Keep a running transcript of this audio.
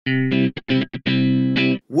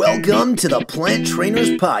Welcome to the Plant Trainers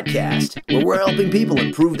Podcast, where we're helping people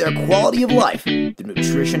improve their quality of life through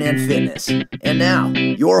nutrition and fitness. And now,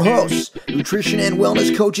 your hosts, nutrition and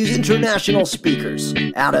wellness coaches, international speakers,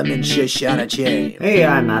 Adam and Shoshana Chaim. Hey,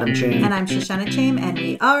 I'm Adam Chaim. And I'm Shoshana Chaim, and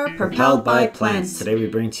we are Propelled by Plants. Today we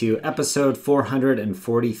bring to you episode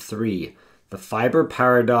 443, The Fiber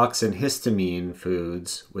Paradox in Histamine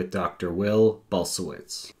Foods with Dr. Will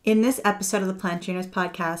Bulsiewicz. In this episode of the Plant Trainers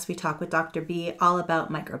Podcast, we talk with Dr. B all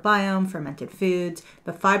about microbiome, fermented foods,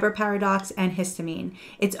 the fiber paradox, and histamine.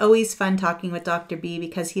 It's always fun talking with Dr. B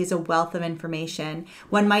because he is a wealth of information.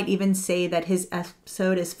 One might even say that his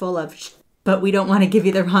episode is full of but we don't want to give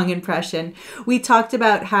you the wrong impression. We talked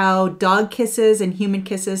about how dog kisses and human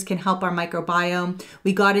kisses can help our microbiome.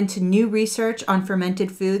 We got into new research on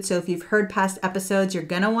fermented foods. So if you've heard past episodes, you're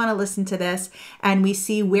going to want to listen to this. And we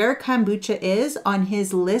see where kombucha is on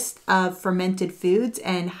his list of fermented foods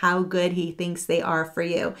and how good he thinks they are for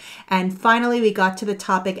you. And finally, we got to the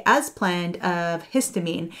topic as planned of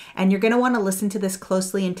histamine. And you're going to want to listen to this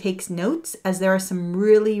closely and take notes, as there are some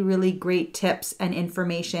really, really great tips and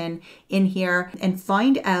information in here, and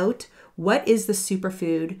find out what is the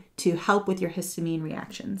superfood to help with your histamine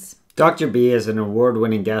reactions. Dr. B is an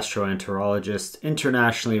award-winning gastroenterologist,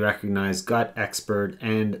 internationally recognized gut expert,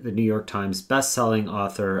 and the New York Times-bestselling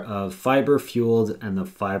author of Fiber Fueled and the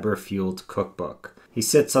Fiber Fueled Cookbook. He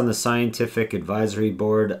sits on the scientific advisory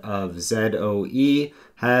board of ZOE,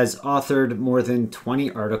 has authored more than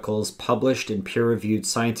 20 articles published in peer-reviewed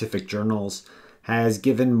scientific journals, has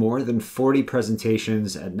given more than 40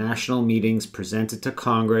 presentations at national meetings presented to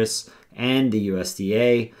Congress and the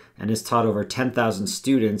USDA, and has taught over 10,000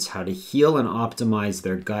 students how to heal and optimize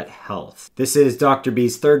their gut health. This is Dr.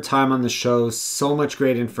 B's third time on the show. So much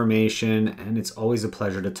great information, and it's always a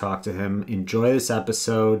pleasure to talk to him. Enjoy this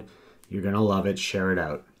episode. You're going to love it. Share it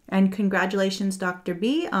out. And congratulations, Dr.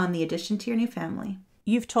 B, on the addition to your new family.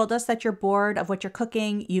 You've told us that you're bored of what you're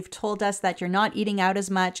cooking. You've told us that you're not eating out as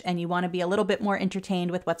much and you want to be a little bit more entertained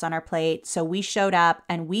with what's on our plate. So we showed up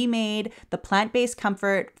and we made the Plant-Based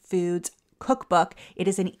Comfort Foods Cookbook. It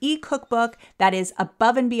is an e-cookbook that is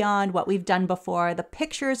above and beyond what we've done before. The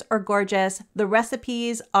pictures are gorgeous. The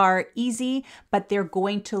recipes are easy, but they're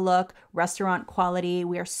going to look restaurant quality.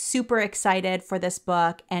 We are super excited for this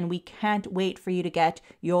book, and we can't wait for you to get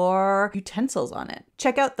your utensils on it.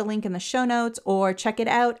 Check out the link in the show notes or check it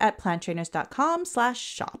out at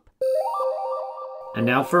planttrainers.com/shop. And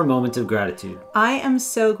now for a moment of gratitude. I am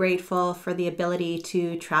so grateful for the ability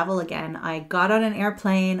to travel again. I got on an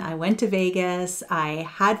airplane, I went to Vegas, I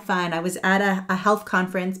had fun. I was at a health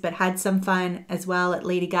conference, but had some fun as well at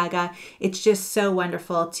Lady Gaga. It's just so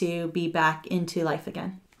wonderful to be back into life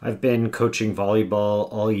again. I've been coaching volleyball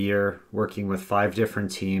all year, working with 5 different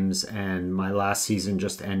teams, and my last season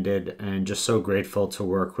just ended, and just so grateful to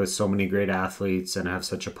work with so many great athletes and have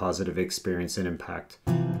such a positive experience and impact.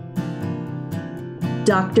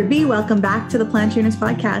 Dr. B, welcome back to the Plant Trainers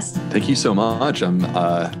Podcast. Thank you so much. I'm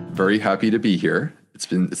very happy to be here.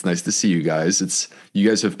 It's nice to see you guys. You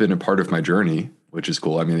guys have been a part of my journey, which is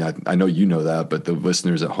cool. I mean, I know you know that, but the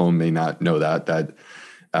listeners at home may not know that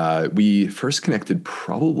we first connected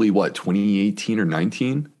probably 2018 or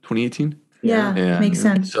 2018? Yeah, and makes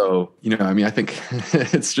sense. So, I think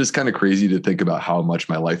it's just kind of crazy to think about how much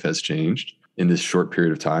my life has changed in this short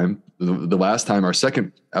period of time. The last time, our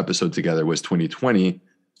second episode together was 2020.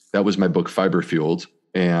 That was my book, Fiber Fueled.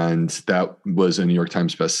 And that was a New York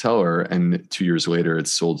Times bestseller. And 2 years later,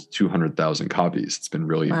 it's sold 200,000 copies. It's been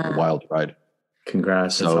really a wild ride.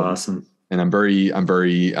 Congrats. That's awesome. And I'm very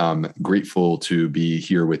grateful to be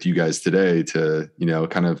here with you guys today to,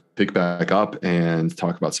 kind of pick back up and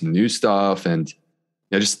talk about some new stuff. And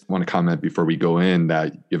I just want to comment before we go in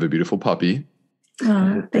that you have a beautiful puppy.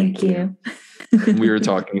 Oh, thank you. We were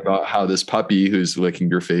talking about how this puppy who's licking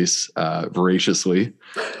your face voraciously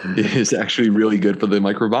is actually really good for the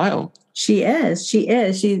microbiome. She is.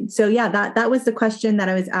 So yeah, that was the question that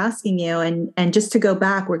I was asking you. And just to go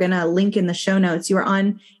back, we're going to link in the show notes. You were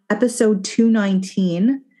on episode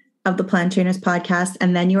 219 of the Plant Trainers Podcast.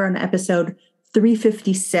 And then you were on episode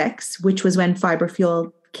 356, which was when Fiber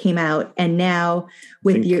Fuel came out. And now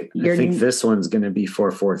with I think this one's going to be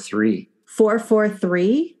 443.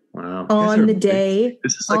 443. Wow. On the day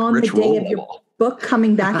of your book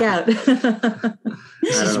coming back out.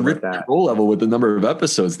 This is rich roll level with the number of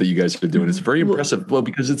episodes that you guys have been doing. It's very impressive. Well,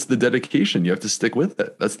 because it's the dedication. You have to stick with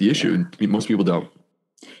it. That's the issue. Yeah. Most people don't.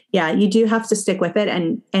 Yeah, you do have to stick with it.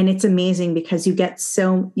 And it's amazing because you get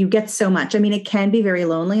so much. I mean, it can be very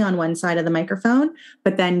lonely on one side of the microphone,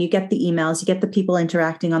 but then you get the emails, you get the people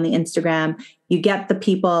interacting on the Instagram, you get the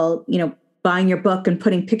people, buying your book and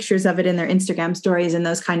putting pictures of it in their Instagram stories and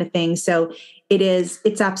those kind of things. So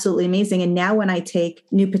it's absolutely amazing. And now when I take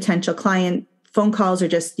new potential client phone calls or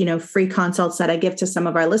just, free consults that I give to some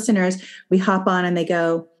of our listeners, we hop on and they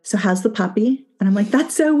go, "So how's the puppy?" And I'm like,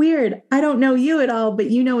 "That's so weird. I don't know you at all, but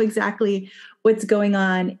you know exactly what's going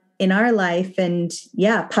on in our life." And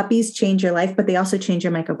yeah, puppies change your life, but they also change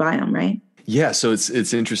your microbiome, right? Yeah, so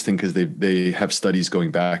it's interesting because they have studies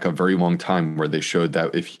going back a very long time where they showed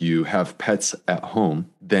that if you have pets at home,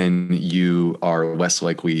 then you are less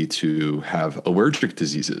likely to have allergic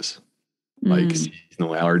diseases like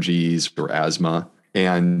seasonal allergies or asthma.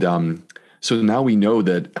 And so now we know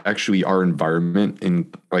that actually our environment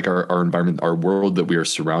our environment, our world that we are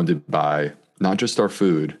surrounded by, not just our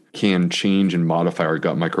food, can change and modify our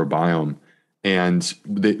gut microbiome. And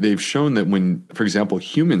they've shown that when, for example,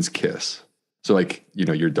 humans kiss, so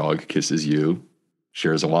your dog kisses you,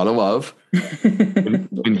 shares a lot of love.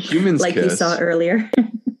 When humans like kiss, you saw earlier.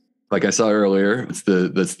 like I saw earlier, it's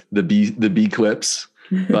the bee clips.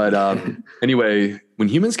 But anyway, when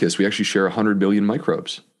humans kiss, we actually share 100 billion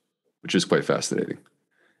microbes, which is quite fascinating.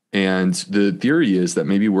 And the theory is that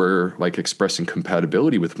maybe we're expressing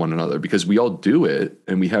compatibility with one another because we all do it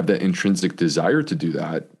and we have that intrinsic desire to do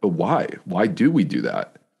that. But why? Why do we do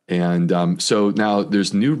that? And so now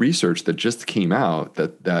there's new research that just came out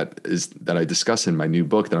that I discuss in my new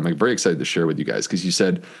book that I'm very excited to share with you guys, because you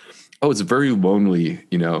said, "Oh, it's very lonely,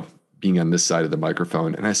 being on this side of the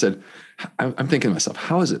microphone." And I said, I'm thinking to myself,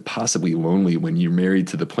 how is it possibly lonely when you're married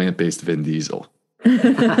to the plant-based Vin Diesel?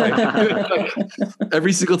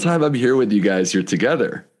 Every single time I'm here with you guys, you're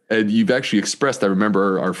together. And you've actually expressed, I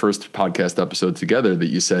remember our first podcast episode together, that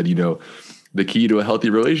you said, the key to a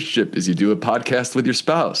healthy relationship is you do a podcast with your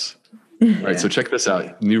spouse. Yeah. Right. So check this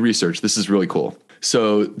out. New research. This is really cool.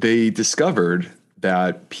 So they discovered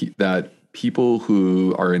that people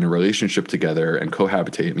who are in a relationship together and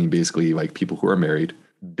cohabitate, basically people who are married,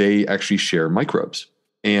 they actually share microbes.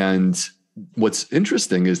 And what's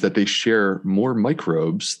interesting is that they share more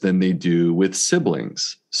microbes than they do with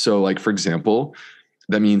siblings. So for example,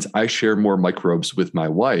 that means I share more microbes with my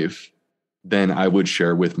wife than I would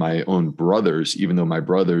share with my own brothers, even though my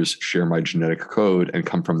brothers share my genetic code and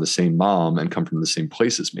come from the same mom and come from the same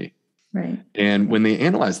place as me. Right. And when they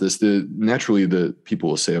analyze this, naturally the people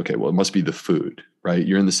will say, okay, well, it must be the food, right?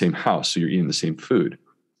 You're in the same house, so you're eating the same food.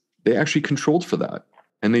 They actually controlled for that.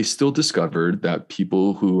 And they still discovered that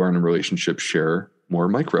people who are in a relationship share more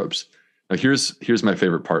microbes. Now, here's my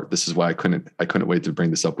favorite part. This is why I couldn't wait to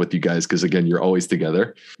bring this up with you guys, because again, you're always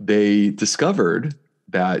together. They discovered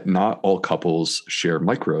that not all couples share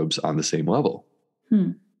microbes on the same level.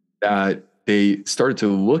 That they started to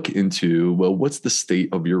look into, well, what's the state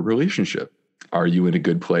of your relationship? Are you in a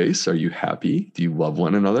good place? Are you happy? Do you love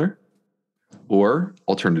one another? Or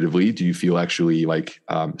alternatively, do you feel actually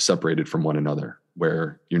separated from one another,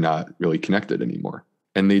 where you're not really connected anymore?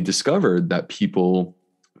 And they discovered that people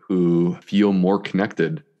who feel more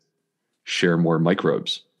connected share more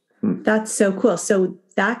microbes. That's so cool. So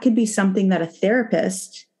that could be something that a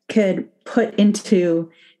therapist could put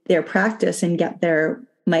into their practice and get their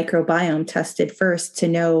microbiome tested first to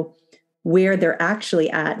know where they're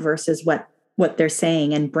actually at versus what they're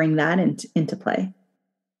saying, and bring that into play.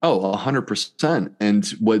 Oh, 100%. And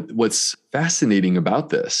what's fascinating about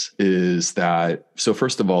this is that, so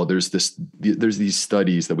first of all, there's these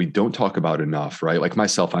studies that we don't talk about enough, right? Like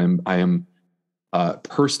myself, I am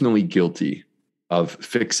personally guilty of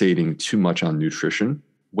fixating too much on nutrition,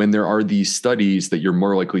 when there are these studies that you're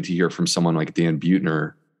more likely to hear from someone like Dan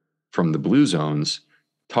Buettner from the Blue Zones,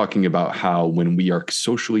 talking about how when we are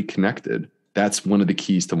socially connected, that's one of the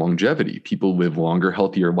keys to longevity. People live longer,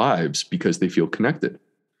 healthier lives because they feel connected.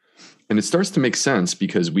 And it starts to make sense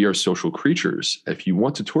because we are social creatures. If you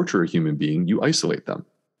want to torture a human being, you isolate them.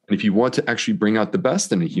 And if you want to actually bring out the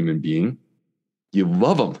best in a human being, you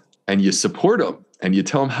love them and you support them and you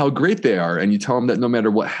tell them how great they are. And you tell them that no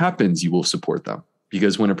matter what happens, you will support them.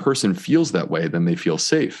 Because when a person feels that way, then they feel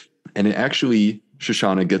safe. And it actually,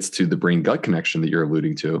 Shoshana, gets to the brain-gut connection that you're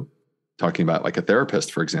alluding to, talking about like a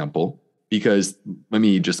therapist, for example. Because let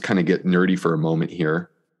me just kind of get nerdy for a moment here.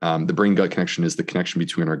 The brain-gut connection is the connection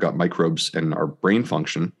between our gut microbes and our brain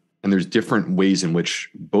function. And there's different ways in which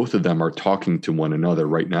both of them are talking to one another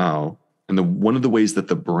right now. And one of the ways that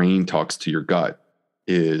the brain talks to your gut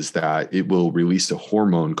is that it will release a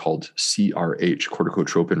hormone called CRH,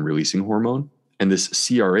 corticotropin releasing hormone. And this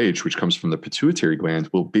CRH, which comes from the pituitary gland,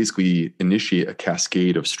 will basically initiate a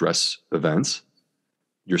cascade of stress events,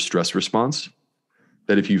 your stress response,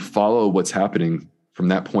 that if you follow what's happening from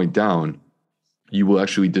that point down, you will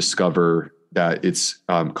actually discover that it's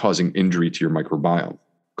causing injury to your microbiome,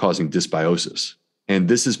 causing dysbiosis. And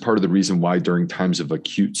this is part of the reason why during times of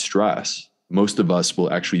acute stress, most of us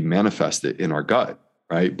will actually manifest it in our gut,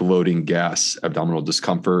 right? Bloating, gas, abdominal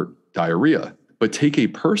discomfort, diarrhea. But take a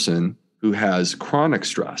person who has chronic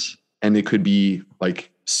stress, and it could be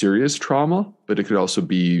like serious trauma, but it could also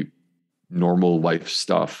be normal life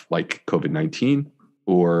stuff like COVID-19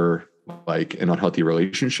 or like an unhealthy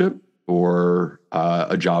relationship or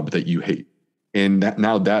a job that you hate. And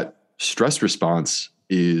that stress response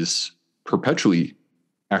is perpetually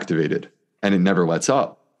activated and it never lets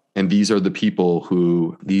up. And these are the people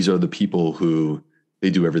who they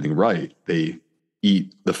do everything right. They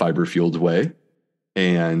eat the fiber fueled way,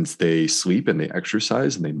 and they sleep and they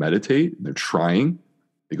exercise and they meditate and they're trying.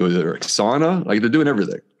 They go to their sauna, like they're doing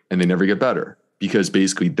everything, and they never get better because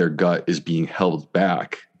basically their gut is being held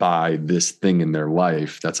back by this thing in their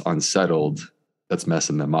life that's unsettled, that's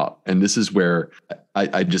messing them up. And this is where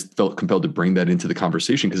I just felt compelled to bring that into the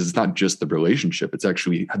conversation, because it's not just the relationship. It's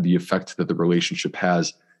actually the effect that the relationship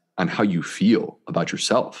has on how you feel about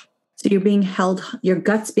yourself. So your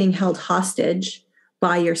gut's being held hostage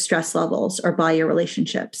by your stress levels or by your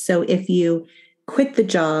relationships. So if you quit the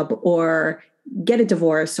job or get a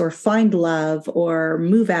divorce or find love or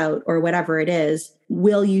move out or whatever it is,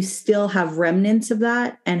 will you still have remnants of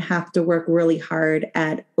that and have to work really hard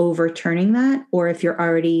at overturning that? Or if you're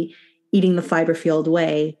already eating the fiber fueled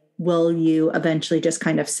way, will you eventually just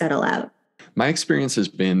kind of settle out? My experience has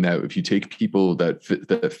been that if you take people that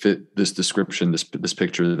fit this description, this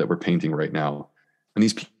picture that we're painting right now, and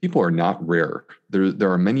these people are not rare.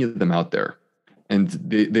 There are many of them out there. And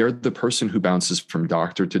they're the person who bounces from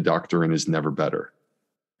doctor to doctor and is never better.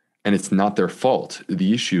 And it's not their fault.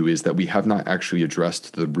 The issue is that we have not actually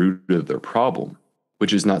addressed the root of their problem,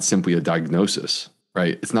 which is not simply a diagnosis,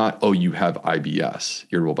 right? It's not, oh, you have IBS,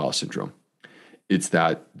 irritable bowel syndrome. It's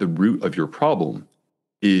that the root of your problem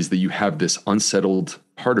is that you have this unsettled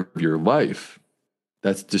part of your life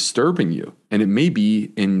that's disturbing you. And it may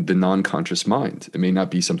be in the non-conscious mind. It may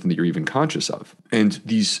not be something that you're even conscious of. And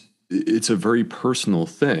it's a very personal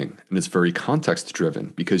thing, and it's very context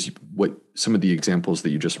driven, because what some of the examples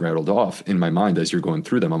that you just rattled off in my mind as you're going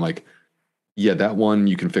through them, I'm like, yeah, that one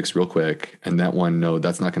you can fix real quick. And that one, no,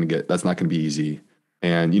 that's not going to be easy.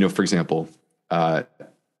 And, for example, I'll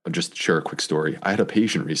just share a quick story. I had a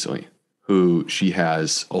patient recently who she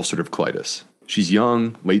has ulcerative colitis. She's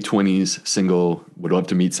young, late 20s, single, would love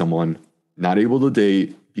to meet someone, not able to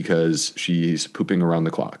date because she's pooping around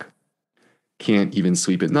the clock. Can't even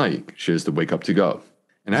sleep at night. She has to wake up to go.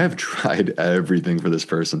 And I have tried everything for this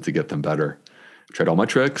person to get them better. I've tried all my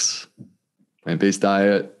tricks, plant-based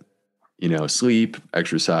diet, sleep,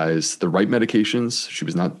 exercise, the right medications. She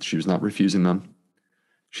was not refusing them.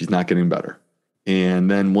 She's not getting better. And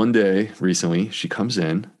then one day recently, she comes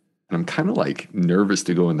in, and I'm kind of like nervous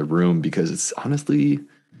to go in the room because it's honestly,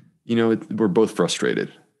 we're both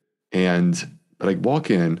frustrated. But I walk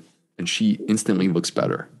in and she instantly looks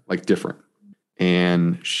better, like different.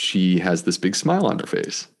 And she has this big smile on her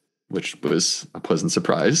face, which was a pleasant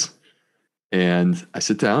surprise. And I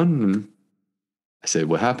sit down and I say,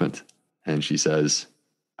 what happened? And she says,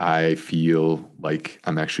 I feel like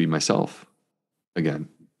I'm actually myself again.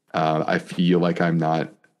 I feel like I'm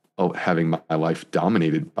not having my life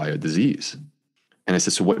dominated by a disease. And I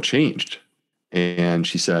said, so what changed? And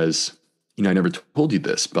she says, I never told you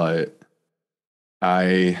this, but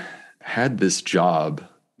I had this job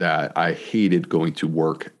that I hated going to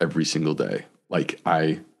work every single day. Like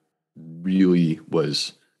I really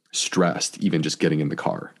was stressed, even just getting in the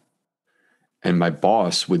car. And my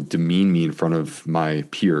boss would demean me in front of my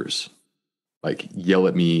peers, like yell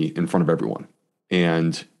at me in front of everyone.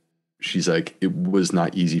 And she's like, it was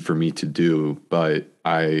not easy for me to do, but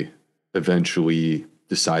I eventually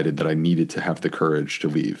decided that I needed to have the courage to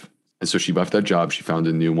leave. And so she left that job. She found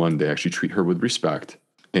a new one. They actually treat her with respect.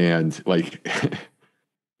 And like,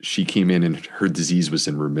 she came in and her disease was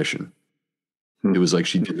in remission. It was like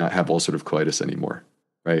she did not have ulcerative colitis anymore,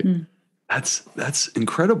 right? That's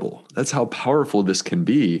incredible. That's how powerful this can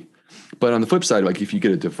be. But on the flip side, like if you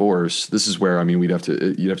get a divorce, this is where, you'd have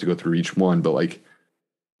to go through each one. But like,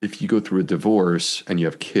 if you go through a divorce and you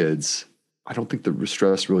have kids, I don't think the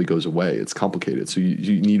stress really goes away. It's complicated. So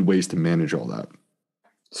you need ways to manage all that.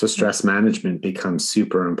 So stress management becomes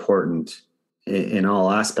super important in all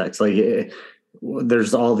aspects. Like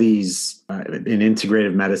there's all these in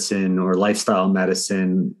integrative medicine or lifestyle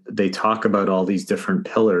medicine, they talk about all these different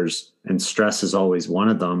pillars, and stress is always one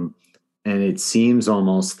of them. And it seems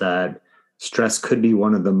almost that stress could be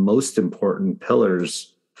one of the most important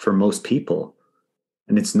pillars for most people.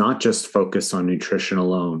 And it's not just focused on nutrition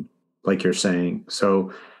alone, like you're saying.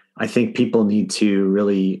 So I think people need to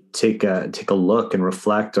really take a look and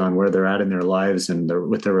reflect on where they're at in their lives and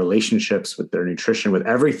with their relationships, with their nutrition, with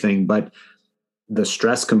everything. But the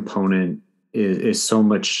stress component is so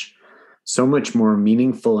much more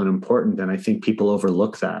meaningful and important, and I think people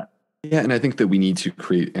overlook that. Yeah, and I think that we need to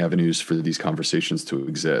create avenues for these conversations to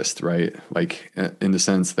exist, right? Like in the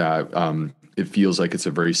sense that it feels like it's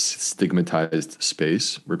a very stigmatized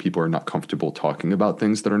space where people are not comfortable talking about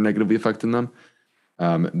things that are negatively affecting them.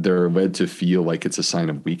 They're led to feel like it's a sign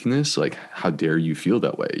of weakness. Like, how dare you feel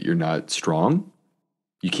that way? You're not strong.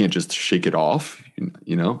 You can't just shake it off.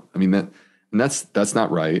 You know, I mean, that's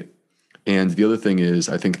not right. And the other thing is,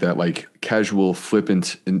 I think that like casual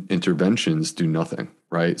flippant interventions do nothing,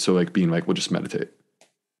 right? So like being like, we'll just meditate.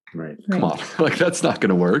 Right. Come on. Like, that's not going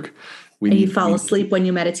to work. You fall asleep when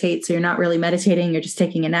you meditate. So you're not really meditating. You're just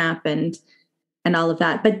taking a nap and all of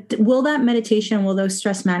that. But will that meditation, will those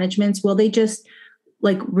stress managements, will they just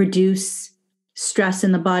like reduce stress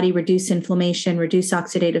in the body, reduce inflammation, reduce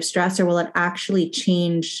oxidative stress, or will it actually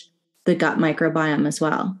change the gut microbiome as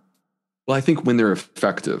well? Well, I think when they're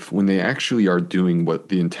effective, when they actually are doing what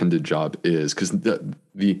the intended job is, because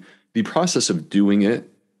the process of doing it,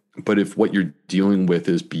 but if what you're dealing with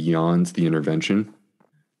is beyond the intervention,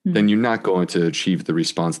 then you're not going to achieve the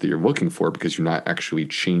response that you're looking for because you're not actually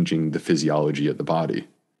changing the physiology of the body.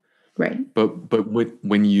 Right. But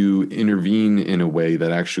when you intervene in a way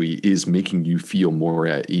that actually is making you feel more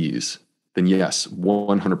at ease, then yes,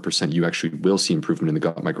 100% you actually will see improvement in the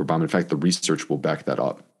gut microbiome. In fact, the research will back that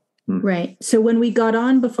up. Right. So when we got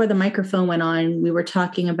on before the microphone went on, we were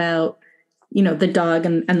talking about, you know, the dog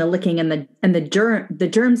and the licking and the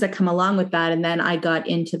germs that come along with that. And then I got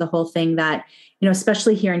into the whole thing that, you know,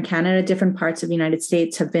 especially here in Canada, different parts of the United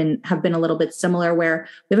States have been a little bit similar, where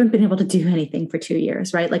we haven't been able to do anything for 2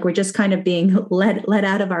 years, right? Like we're just kind of being let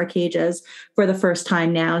out of our cages for the first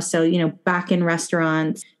time now. So, you know, back in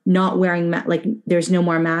restaurants, not wearing like there's no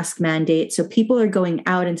more mask mandate. So people are going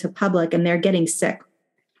out into public and they're getting sick.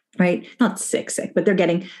 Right? Not sick, but they're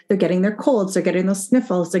getting their colds, they're getting those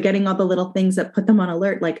sniffles, they're getting all the little things that put them on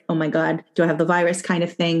alert, like, oh my God, do I have the virus kind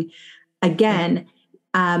of thing again?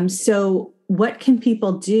 So what can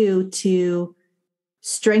people do to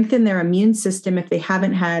strengthen their immune system if they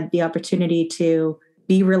haven't had the opportunity to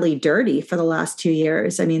be really dirty for the last 2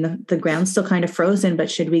 years? I mean, the ground's still kind of frozen,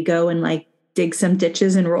 but should we go and like dig some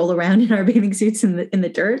ditches and roll around in our bathing suits in the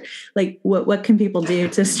dirt? Like what can people do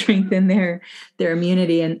to strengthen their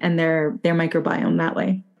immunity and their microbiome that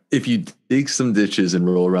way? If you dig some ditches and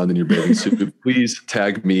roll around in your bathing suit, please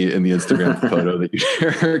tag me in the Instagram photo that you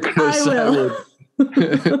share. I will.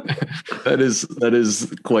 That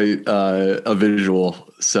is quite a visual.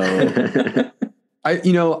 So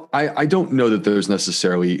I don't know that there's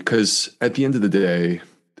necessarily, because at the end of the day,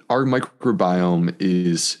 our microbiome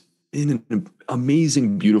is in an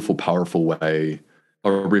amazing, beautiful, powerful way, a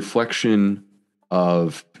reflection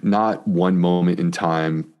of not one moment in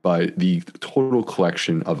time, but the total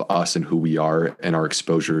collection of us and who we are and our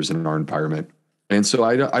exposures and our environment. And so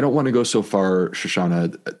I don't want to go so far,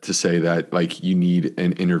 Shoshana, to say that like you need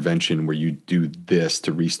an intervention where you do this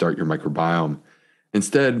to restart your microbiome.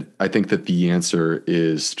 Instead, I think that the answer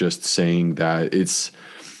is just saying that it's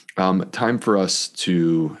time for us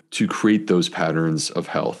to create those patterns of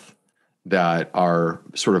health that are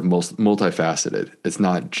sort of multifaceted. It's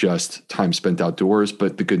not just time spent outdoors,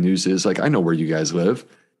 but the good news is, like, I know where you guys live.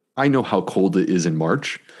 I know how cold it is in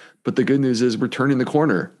March, but the good news is we're turning the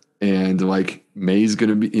corner, and like May is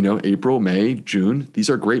going to be, April, May, June, these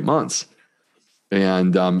are great months,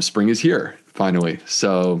 and spring is here finally.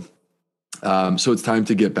 So it's time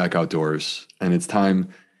to get back outdoors, and it's time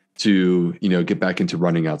to, get back into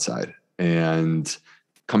running outside and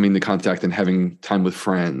coming into contact and having time with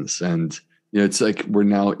friends. And, it's like we're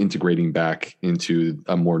now integrating back into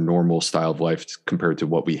a more normal style of life compared to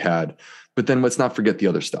what we had. But then let's not forget the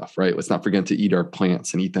other stuff, right? Let's not forget to eat our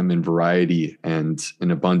plants and eat them in variety and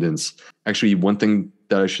in abundance. Actually, one thing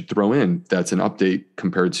that I should throw in that's an update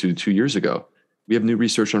compared to 2 years ago, we have new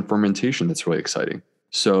research on fermentation that's really exciting.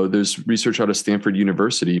 So there's research out of Stanford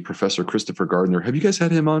University, Professor Christopher Gardner. Have you guys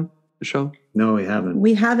had him on the show? No, we haven't.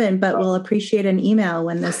 We haven't, but we'll appreciate an email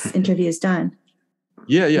when this interview is done.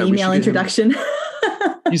 Yeah. Email introduction.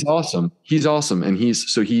 He's awesome. And he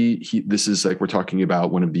this is like, we're talking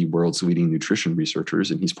about one of the world's leading nutrition researchers,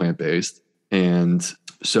 and he's plant-based. And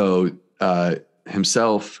so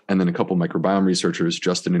himself and then a couple microbiome researchers,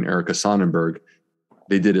 Justin and Erica Sonnenberg,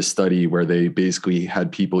 they did a study where they basically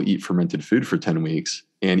had people eat fermented food for 10 weeks,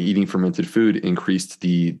 and eating fermented food increased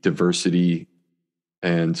the diversity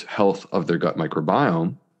and health of their gut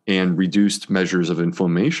microbiome and reduced measures of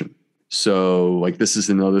inflammation. So like this is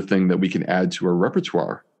another thing that we can add to our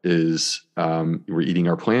repertoire is we're eating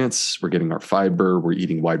our plants, we're getting our fiber, we're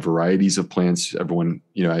eating wide varieties of plants. Everyone,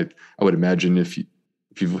 I would imagine if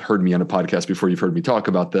you've heard me on a podcast before, you've heard me talk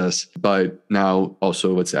about this, but now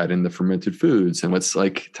also let's add in the fermented foods and let's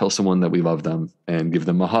like tell someone that we love them and give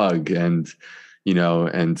them a hug and,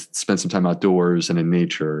 and spend some time outdoors and in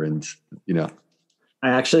nature and, I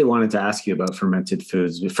actually wanted to ask you about fermented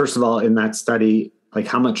foods. First of all, in that study, like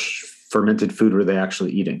how much fermented food were they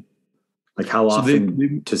actually eating? Like how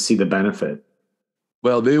often to see the benefit?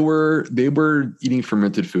 Well, they were eating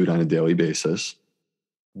fermented food on a daily basis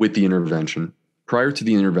with the intervention. Prior to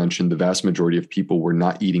the intervention, the vast majority of people were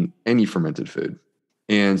not eating any fermented food.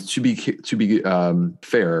 And to be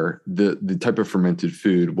fair, the type of fermented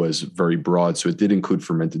food was very broad. So it did include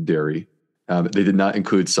fermented dairy. They did not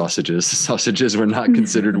include sausages. Sausages were not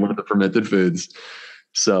considered one of the fermented foods.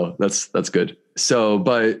 So that's good. So,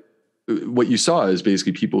 but what you saw is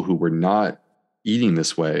basically people who were not eating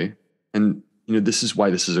this way. And, this is why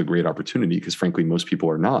this is a great opportunity because frankly, most people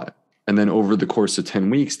are not. And then over the course of 10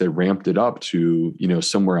 weeks, they ramped it up to,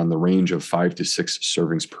 somewhere on the range of 5 to 6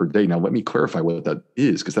 servings per day. Now, let me clarify what that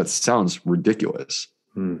is because that sounds ridiculous.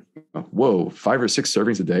 Whoa, 5 or 6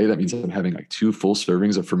 servings a day. That means I'm having like 2 full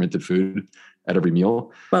servings of fermented food at every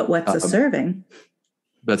meal. But what's a serving?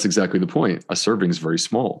 That's exactly the point. A serving is very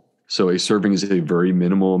small. So a serving is a very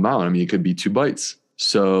minimal amount. I mean, it could be 2 bites.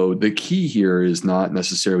 So the key here is not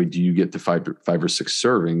necessarily do you get to 5 or 6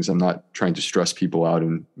 servings. I'm not trying to stress people out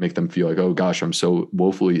and make them feel like, oh gosh, I'm so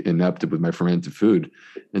woefully inept with my fermented food.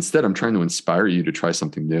 Instead, I'm trying to inspire you to try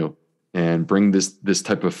something new and bring this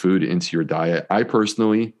type of food into your diet. I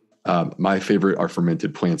personally, my favorite are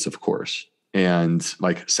fermented plants, of course, and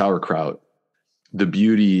like sauerkraut. The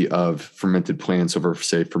beauty of fermented plants over,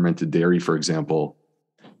 say, fermented dairy, for example,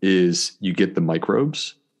 is you get the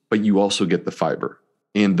microbes, but you also get the fiber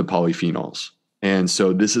and the polyphenols. And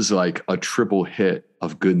so this is like a triple hit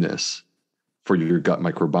of goodness for your gut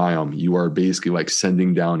microbiome. You are basically like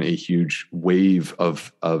sending down a huge wave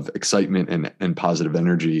of excitement and positive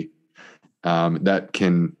energy that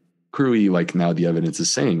can clearly, like now the evidence is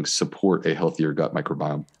saying, support a healthier gut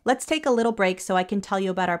microbiome. Let's take a little break so I can tell you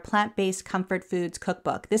about our plant-based comfort foods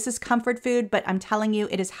cookbook. This is comfort food, but I'm telling you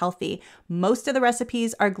it is healthy. Most of the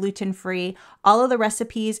recipes are gluten-free. All of the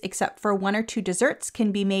recipes, except for 1 or 2 desserts,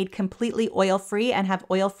 can be made completely oil-free and have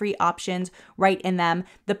oil-free options right in them.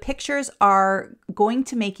 The pictures are going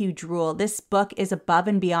to make you drool. This book is above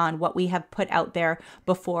and beyond what we have put out there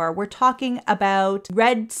before. We're talking about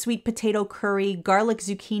red sweet potato curry, garlic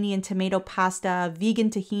zucchini and tomato pasta, vegan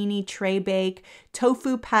tahini tray bake,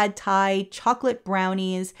 tofu pad thai, chocolate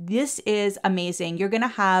brownies. This is amazing. You're going to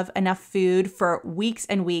have enough food for weeks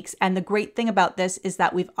and weeks. And the great thing about this is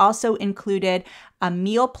that we've also included a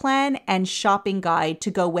meal plan and shopping guide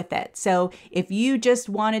to go with it. So if you just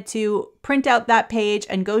wanted to print out that page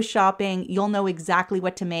and go shopping, you'll know exactly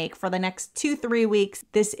what to make for the next 2-3 weeks.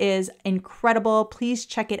 This is incredible. Please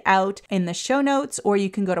check it out in the show notes, or you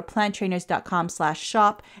can go to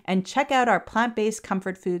planttrainers.com/shop and check out our plant-based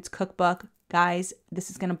comfort foods cookbook. Guys,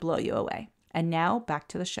 this is going to blow you away. And now back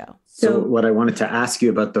to the show. So what I wanted to ask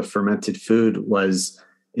you about the fermented food was,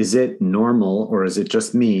 is it normal or is it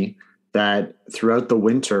just me that throughout the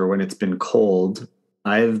winter when it's been cold,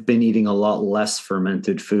 I've been eating a lot less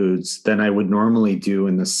fermented foods than I would normally do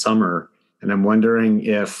in the summer? And I'm wondering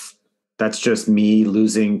if that's just me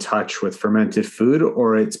losing touch with fermented food,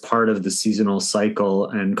 or it's part of the seasonal cycle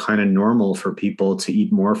and kind of normal for people to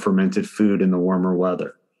eat more fermented food in the warmer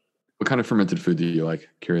weather. What kind of fermented food do you like?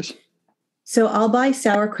 Curious. So I'll buy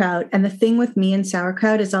sauerkraut. And the thing with me and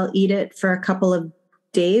sauerkraut is I'll eat it for a couple of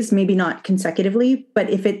days, maybe not consecutively, but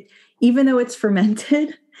even though it's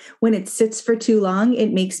fermented, when it sits for too long,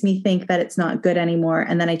 it makes me think that it's not good anymore.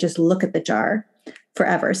 And then I just look at the jar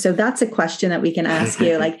forever. So that's a question that we can ask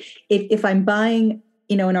you. Like if I'm buying,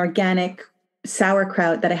 an organic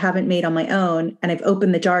sauerkraut that I haven't made on my own, and I've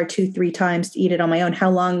opened the jar 2-3 times to eat it on my own, how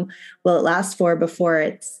long will it last for before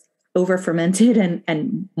it's over fermented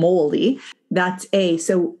and moldy? That's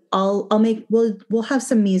so we'll have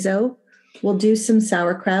some miso. We'll do some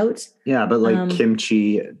sauerkraut. Yeah, but like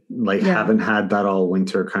kimchi, haven't had that all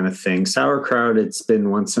winter kind of thing. Sauerkraut, it's been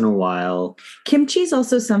once in a while. Kimchi is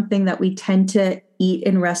also something that we tend to eat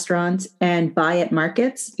in restaurants and buy at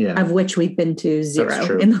markets, of which we've been to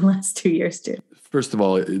 0 in the last 2 years too. First of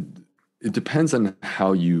all, it depends on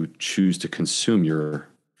how you choose to consume your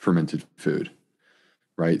fermented food,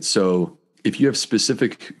 right? So if you have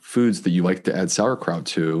specific foods that you like to add sauerkraut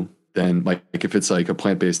to, then like if it's like a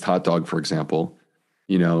plant-based hot dog, for example,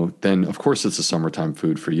 then of course it's a summertime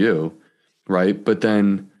food for you, right? But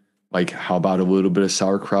then Like, how about a little bit of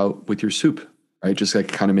sauerkraut with your soup, right? Just like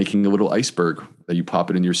kind of making a little iceberg that you pop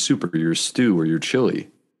it in your soup or your stew or your chili.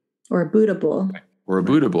 Or a Buddha bowl. Or a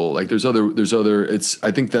Buddha bowl. Like there's other,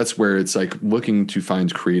 I think that's where it's like looking to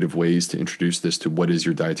find creative ways to introduce this to what is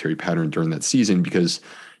your dietary pattern during that season. Because,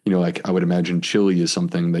 like I would imagine chili is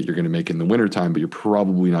something that you're going to make in the wintertime, but you're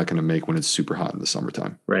probably not going to make when it's super hot in the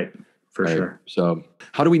summertime. Right. For sure. So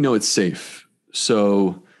how do we know it's safe?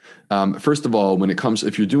 So first of all,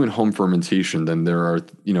 if you're doing home fermentation, then there are,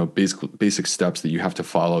 basic steps that you have to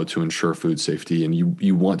follow to ensure food safety. And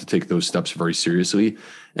you want to take those steps very seriously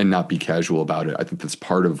and not be casual about it. I think that's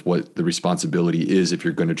part of what the responsibility is if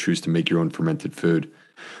you're going to choose to make your own fermented food.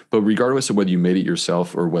 But regardless of whether you made it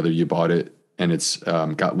yourself or whether you bought it and it's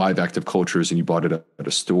got live active cultures and you bought it at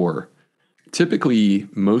a store, typically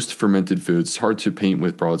most fermented foods, it's hard to paint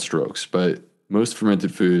with broad strokes, but most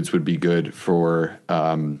fermented foods would be good for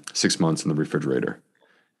 6 months in the refrigerator.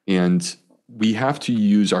 And we have to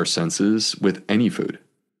use our senses with any food,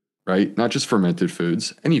 right? Not just fermented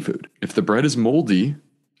foods, any food. If the bread is moldy,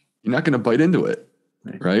 you're not going to bite into it,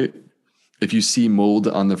 right? If you see mold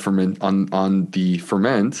on the ferment,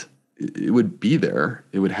 it would be there.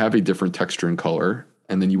 It would have a different texture and color.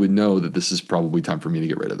 And then you would know that this is probably time for me to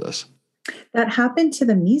get rid of this. That happened to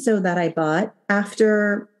the miso that I bought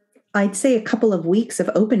after, I'd say, a couple of weeks of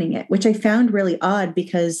opening it, which I found really odd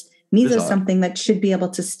because miso is something that should be able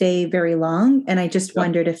to stay very long. And I just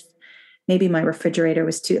wondered if maybe my refrigerator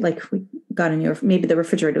was maybe the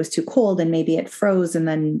refrigerator was too cold and maybe it froze and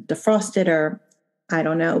then defrosted, or I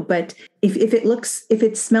don't know. But if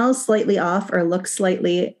it smells slightly off or looks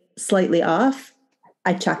slightly off,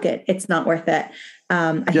 I chuck it. It's not worth it.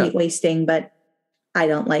 I hate wasting, but I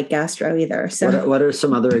don't like gastro either. So what are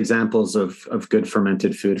some other examples of good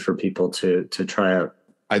fermented food for people to try out?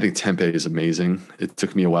 I think tempeh is amazing. It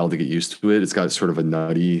took me a while to get used to it. It's got sort of a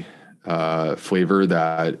nutty flavor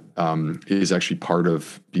that is actually part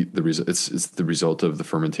of the result. It's the result of the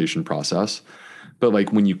fermentation process. But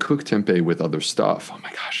like when you cook tempeh with other stuff, oh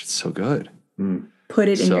my gosh, it's so good. Put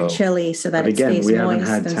it in your chili so that it stays moist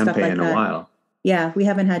and stuff like that. Again, we haven't had tempeh in a while. Yeah, we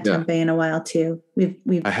haven't had tempeh in a while too.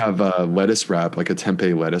 I have a lettuce wrap, like a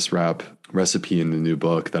tempeh lettuce wrap recipe in the new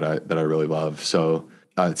book that I really love. So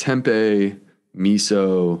tempeh,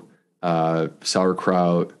 miso,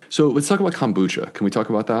 sauerkraut. So let's talk about kombucha. Can we talk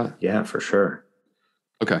about that? Yeah, for sure.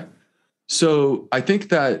 Okay. So I think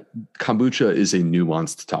that kombucha is a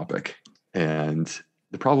nuanced topic. And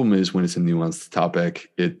the problem is when it's a nuanced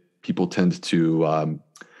topic, people tend to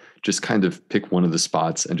just kind of pick one of the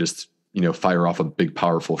spots and just fire off a big,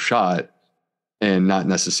 powerful shot and not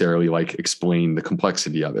necessarily like explain the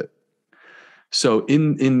complexity of it. So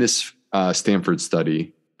in this Stanford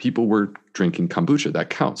study, people were drinking kombucha. That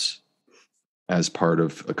counts as part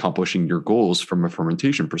of accomplishing your goals from a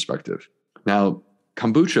fermentation perspective. Now,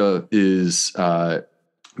 kombucha is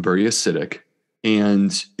very acidic.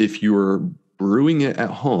 And if you're brewing it at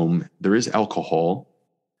home, there is alcohol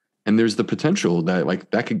and there's the potential that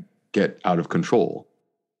that could get out of control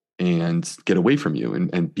and get away from you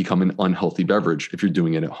and become an unhealthy beverage if you're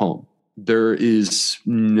doing it at home. There is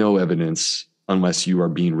no evidence, unless you are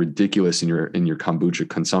being ridiculous in your kombucha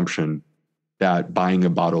consumption, that buying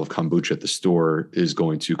a bottle of kombucha at the store is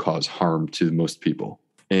going to cause harm to most people.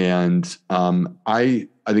 And I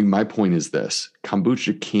think my point is this: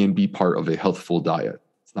 kombucha can be part of a healthful diet.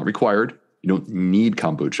 It's not required. You don't need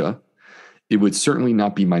kombucha. It would certainly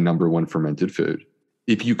not be my number one fermented food.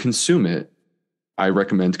 If you consume it, I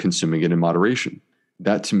recommend consuming it in moderation.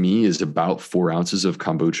 That to me is about 4 ounces of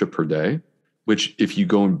kombucha per day, which if you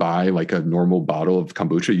go and buy like a normal bottle of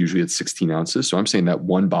kombucha, usually it's 16 ounces. So I'm saying that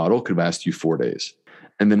one bottle could last you 4 days.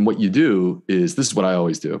 And then what you do is, this is what I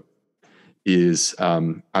always do, is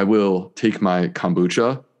I will take my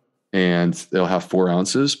kombucha and they'll have 4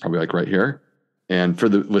 ounces, probably like right here. And for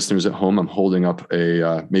the listeners at home, I'm holding up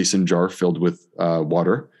a mason jar filled with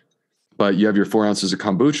water. But you have your 4 ounces of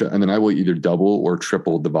kombucha, and then I will either double or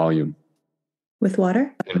triple the volume. With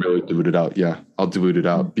water? And really dilute it out. Yeah, I'll dilute it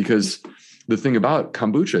out. Because the thing about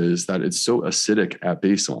kombucha is that it's so acidic at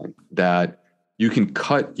baseline that you can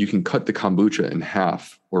cut the kombucha in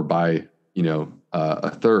half or by,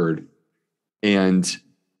 a third, and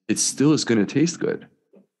it still is going to taste good.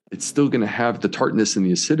 It's still going to have the tartness and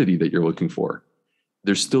the acidity that you're looking for.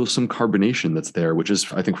 There's still some carbonation that's there, which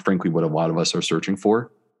is, I think, frankly, what a lot of us are searching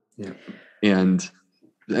for. Yeah. And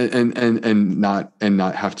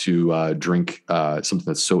not have to drink something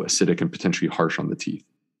that's so acidic and potentially harsh on the teeth.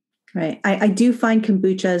 Right. I do find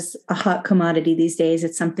kombucha's a hot commodity these days.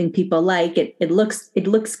 It's something people like. It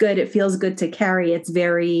looks good. It feels good to carry. It's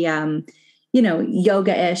very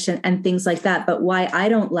yoga-ish and things like that. But why I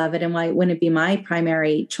don't love it and why it wouldn't be my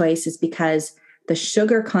primary choice is because the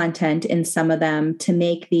sugar content in some of them to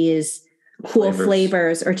make these cool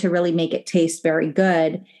flavors or to really make it taste very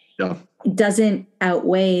good doesn't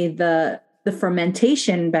outweigh the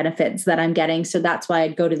fermentation benefits that I'm getting. So that's why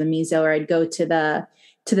I'd go to the miso or I'd go to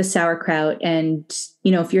the sauerkraut. And,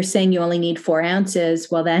 if you're saying you only need 4 ounces,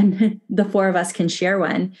 well, then the 4 of us can share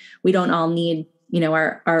one. We don't all need,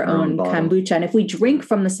 our own kombucha. And if we drink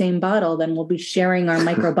from the same bottle, then we'll be sharing our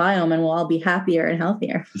microbiome and we'll all be happier and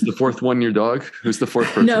healthier. Is the 4th one your dog? Who's the 4th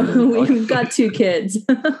person? No, we've got 2 kids.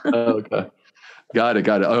 Oh, okay. Got it.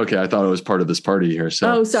 Okay. I thought it was part of this party here.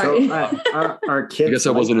 So, sorry. Our kids. I guess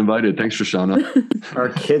I wasn't invited. Thanks, Shoshana. Our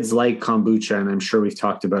kids like kombucha, and I'm sure we've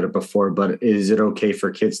talked about it before, but is it okay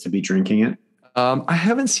for kids to be drinking it? I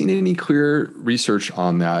haven't seen any clear research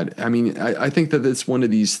on that. I mean, I think that it's one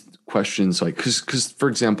of these questions, like, because for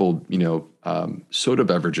example, soda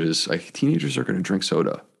beverages, like teenagers are going to drink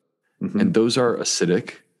soda, and those are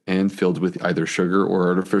acidic and filled with either sugar or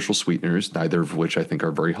artificial sweeteners, neither of which I think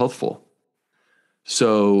are very healthful.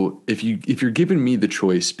 So if you're giving me the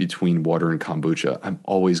choice between water and kombucha, I'm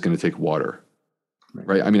always going to take water,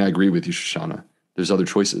 right? I mean, I agree with you, Shoshana. There's other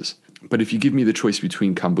choices. But if you give me the choice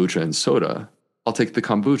between kombucha and soda, I'll take the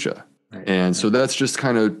kombucha. Right. So that's just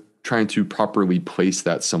kind of trying to properly place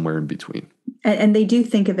that somewhere in between. And they do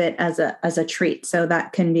think of it as a treat. So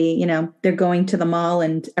that can be, they're going to the mall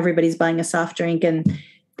and everybody's buying a soft drink and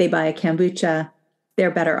they buy a kombucha.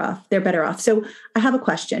 They're better off. So I have a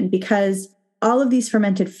question, because all of these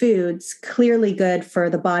fermented foods, clearly good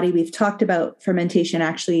for the body. We've talked about fermentation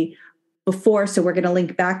actually before, so we're going to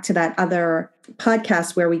link back to that other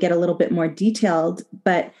podcast where we get a little bit more detailed.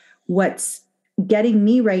 But what's getting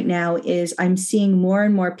me right now is I'm seeing more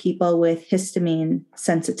and more people with histamine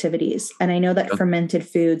sensitivities. And I know that fermented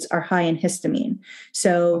foods are high in histamine.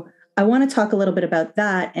 So I want to talk a little bit about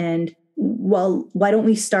that. And well, why don't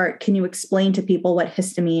we start? Can you explain to people what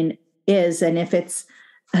histamine is? And if it's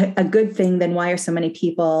a good thing, then why are so many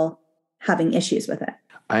people having issues with it?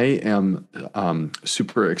 I am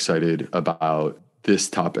super excited about this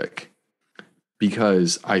topic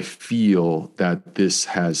because I feel that this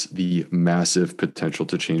has the massive potential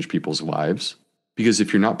to change people's lives. Because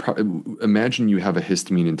if you're not, imagine you have a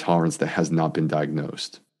histamine intolerance that has not been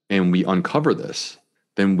diagnosed, and we uncover this,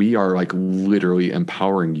 then we are like literally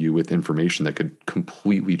empowering you with information that could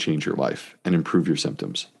completely change your life and improve your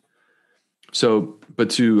symptoms. So, but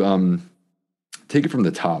to take it from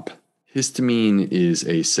the top, histamine is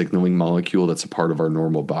a signaling molecule that's a part of our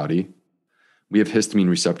normal body. We have histamine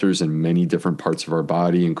receptors in many different parts of our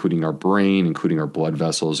body, including our brain, including our blood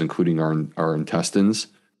vessels, including our intestines.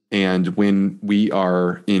 And when we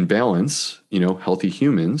are in balance, healthy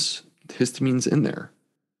humans, histamine's in there.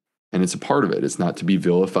 And it's a part of it. It's not to be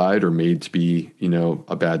vilified or made to be,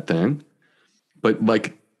 a bad thing. But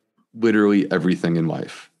like literally everything in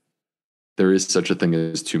life, there is such a thing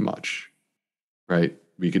as too much, right?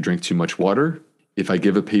 We could drink too much water. If I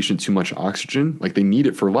give a patient too much oxygen, like they need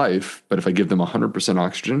it for life, but if I give them 100%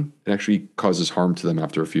 oxygen, it actually causes harm to them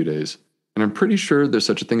after a few days. And I'm pretty sure there's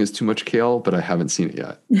such a thing as too much kale, but I haven't seen it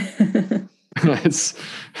yet. It's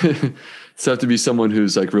have to be someone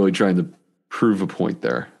who's like really trying to prove a point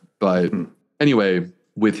there. But anyway,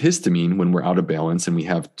 with histamine, when we're out of balance and we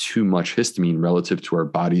have too much histamine relative to our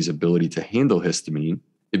body's ability to handle histamine,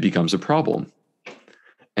 it becomes a problem.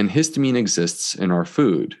 And histamine exists in our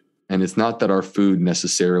food. And it's not that our food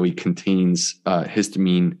necessarily contains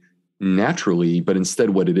histamine naturally, but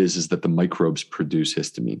instead what it is that the microbes produce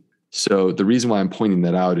histamine. So the reason why I'm pointing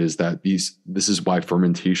that out is that this is why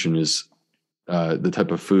fermentation is the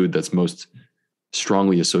type of food that's most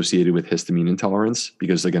strongly associated with histamine intolerance,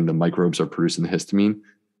 because again, the microbes are producing the histamine.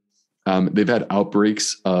 They've had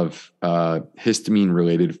outbreaks of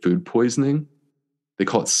histamine-related food poisoning. They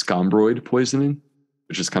call it scombroid poisoning,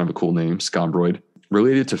 which is kind of a cool name, scombroid,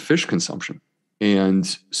 related to fish consumption.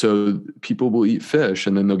 And so people will eat fish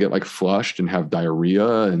and then they'll get like flushed and have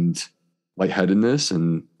diarrhea and lightheadedness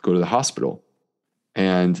and go to the hospital.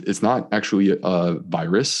 And it's not actually a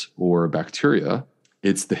virus or a bacteria.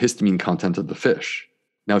 It's the histamine content of the fish.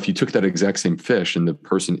 Now, if you took that exact same fish and the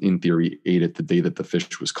person in theory ate it the day that the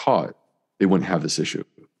fish was caught, they wouldn't have this issue.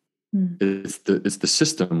 It's the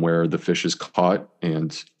system where the fish is caught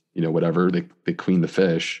and, whatever, they clean the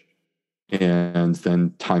fish and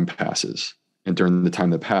then time passes. And during the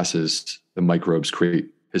time that passes, the microbes create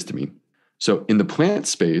histamine. So in the plant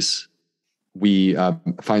space, we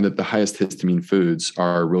find that the highest histamine foods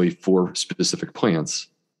are really 4 specific plants.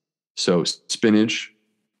 So spinach,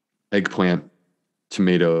 eggplant,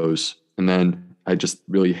 tomatoes, and then I just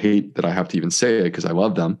really hate that I have to even say it because I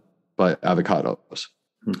love them, but avocados.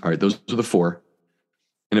 All right, those are the 4.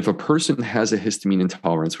 And if a person has a histamine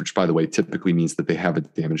intolerance, which by the way, typically means that they have a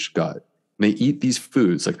damaged gut, and they eat these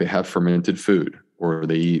foods, like they have fermented food or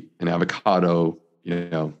they eat an avocado,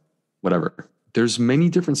 whatever, there's many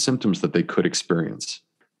different symptoms that they could experience.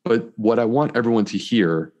 But what I want everyone to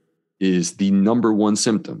hear is the number 1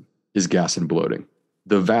 symptom is gas and bloating.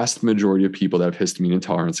 The vast majority of people that have histamine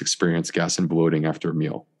intolerance experience gas and bloating after a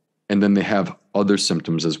meal. And then they have other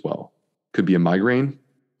symptoms as well. Could be a migraine,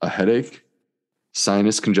 a headache,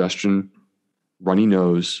 sinus congestion, runny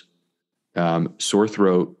nose, sore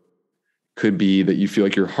throat. Could be that you feel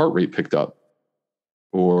like your heart rate picked up,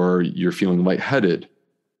 or you're feeling lightheaded,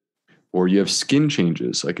 or you have skin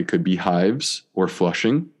changes, like it could be hives or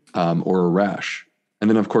flushing, or a rash. And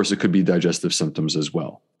then, of course, it could be digestive symptoms as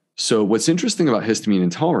well. So what's interesting about histamine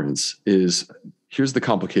intolerance is, here's the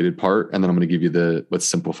complicated part, and then I'm going to give you let's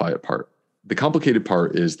simplify it part. The complicated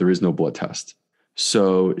part is there is no blood test.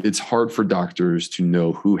 So it's hard for doctors to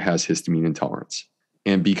know who has histamine intolerance.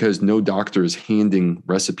 And because no doctor is handing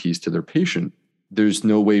recipes to their patient, there's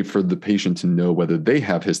no way for the patient to know whether they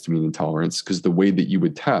have histamine intolerance, because the way that you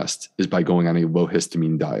would test is by going on a low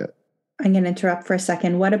histamine diet. I'm going to interrupt for a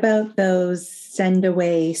second. What about those send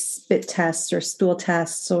away spit tests or stool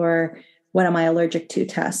tests or what am I allergic to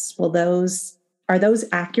tests? Are those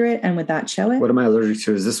accurate, and would that show it? What am I allergic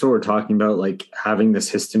to? Is this what we're talking about? Like having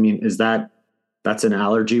this histamine, that's an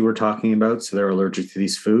allergy we're talking about? So they're allergic to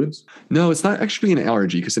these foods? No, it's not actually an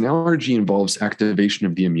allergy, because an allergy involves activation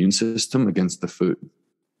of the immune system against the food.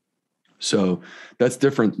 So that's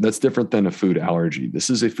different. That's different than a food allergy. This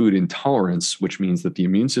is a food intolerance, which means that the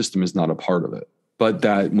immune system is not a part of it, but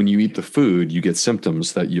that when you eat the food, you get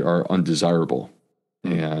symptoms that are undesirable.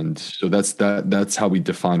 And so that's how we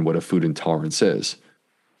define what a food intolerance is.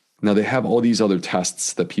 Now they have all these other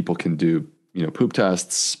tests that people can do, poop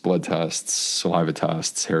tests, blood tests, saliva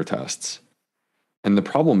tests, hair tests. And the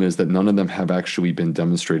problem is that none of them have actually been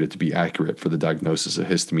demonstrated to be accurate for the diagnosis of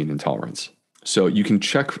histamine intolerance. So you can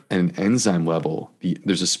check an enzyme level.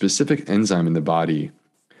 There's a specific enzyme in the body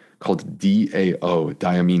called DAO,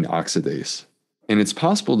 diamine oxidase. And it's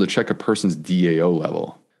possible to check a person's DAO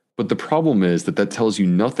level. But the problem is that tells you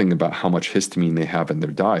nothing about how much histamine they have in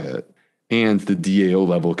their diet. And the DAO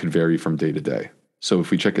level could vary from day to day. So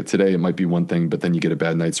if we check it today, it might be one thing, but then you get a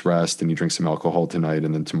bad night's rest and you drink some alcohol tonight,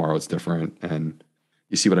 and then tomorrow it's different. And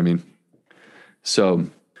you see what I mean? So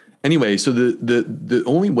anyway, so the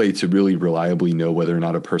only way to really reliably know whether or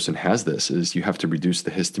not a person has this is you have to reduce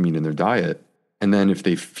the histamine in their diet. And then if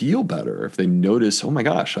they feel better, if they notice, oh my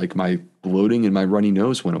gosh, like my bloating and my runny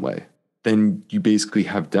nose went away, then you basically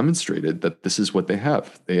have demonstrated that this is what they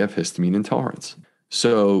have. They have histamine intolerance.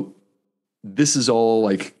 So this is all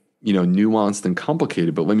like, nuanced and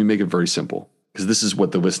complicated, but let me make it very simple, because this is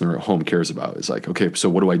what the listener at home cares about. Is like, okay, so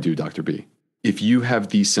what do I do, Dr. B? If you have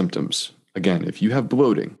these symptoms, again, if you have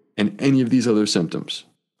bloating and any of these other symptoms,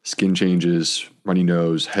 skin changes, runny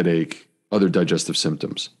nose, headache, other digestive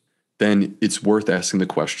symptoms, then it's worth asking the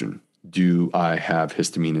question, do I have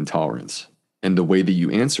histamine intolerance? And the way that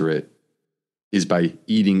you answer it is by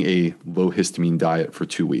eating a low histamine diet for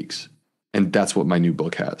 2 weeks. And that's what my new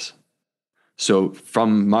book has. So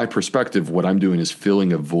from my perspective, what I'm doing is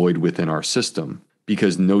filling a void within our system,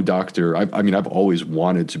 because no doctor, I've always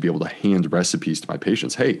wanted to be able to hand recipes to my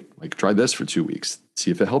patients. Hey, like try this for 2 weeks,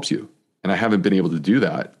 see if it helps you. And I haven't been able to do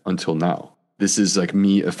that until now. This is like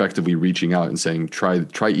me effectively reaching out and saying, try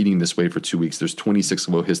eating this way for 2 weeks. There's 26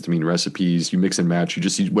 low histamine recipes. You mix and match. You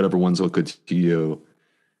just eat whatever ones look good to you.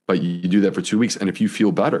 But you do that for 2 weeks. And if you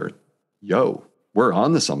feel better, we're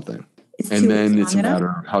on to something. And then it's a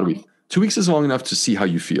matter of 2 weeks is long enough to see how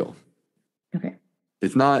you feel. Okay.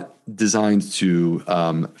 It's not designed to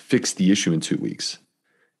fix the issue in 2 weeks.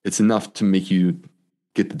 It's enough to make you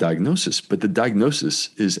get the diagnosis. But the diagnosis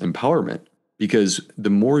is empowerment, because the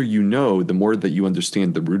more you know, the more that you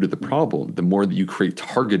understand the root of the problem, the more that you create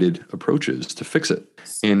targeted approaches to fix it.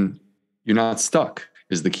 And you're not stuck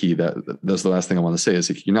is the key. That's the last thing I want to say is,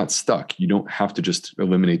 if you're not stuck, you don't have to just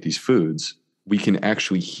eliminate these foods. We can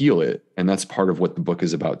actually heal it. And that's part of what the book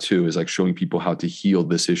is about too, is like showing people how to heal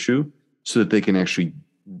this issue so that they can actually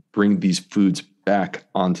bring these foods back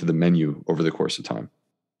onto the menu over the course of time.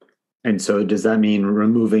 And so does that mean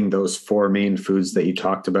removing those 4 main foods that you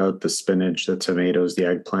talked about, the spinach, the tomatoes, the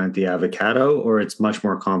eggplant, the avocado, or it's much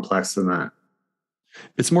more complex than that?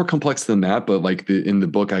 It's more complex than that, but like in the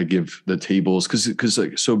book, I give the tables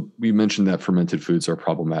so we mentioned that fermented foods are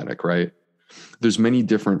problematic, right? There's many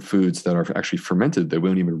different foods that are actually fermented that we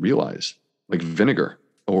don't even realize, like vinegar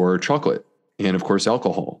or chocolate, and of course,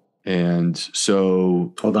 alcohol. And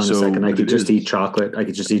so hold on a second. I could just eat chocolate. I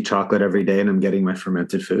could just eat chocolate every day and I'm getting my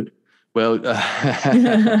fermented food. Well,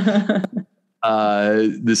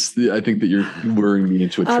 I think that you're luring me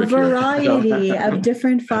into a trick here. A variety of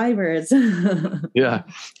different fibers. Yeah.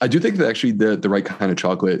 I do think that actually the right kind of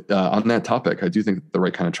chocolate, on that topic, I do think the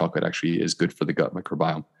right kind of chocolate actually is good for the gut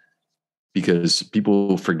microbiome, because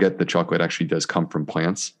people forget that chocolate actually does come from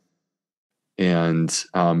plants, and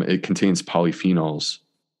it contains polyphenols,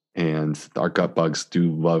 and our gut bugs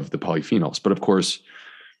do love the polyphenols. But of course,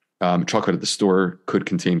 chocolate at the store could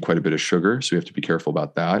contain quite a bit of sugar, so we have to be careful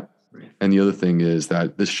about that. And the other thing is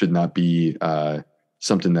that this should not be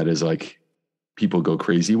something that is like people go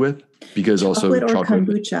crazy with, because chocolate also or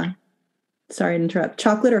kombucha. Sorry to interrupt.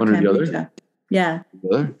 Chocolate or one or kombucha. The other? Yeah. The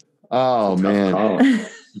other? Oh man,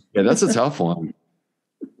 yeah, that's a tough one.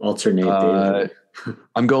 Alternate.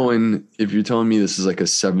 I'm going. If you're telling me this is like a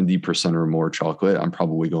 70% or more chocolate, I'm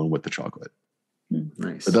probably going with the chocolate.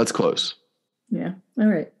 Nice, but that's close. Yeah. All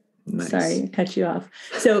right. Nice. Sorry, I cut you off.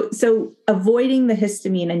 So avoiding the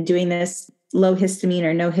histamine and doing this low histamine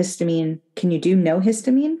or no histamine, can you do no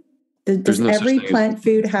histamine? Does no every plant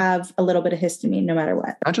food have a little bit of histamine no matter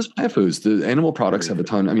what? Not just plant foods. The animal products have a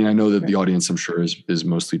ton. I mean, I know that the audience, I'm sure, is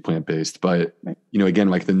mostly plant-based, but again,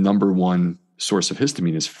 like the number one source of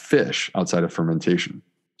histamine is fish outside of fermentation.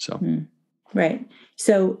 So right.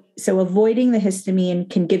 So avoiding the histamine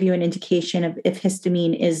can give you an indication of if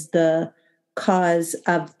histamine is the cause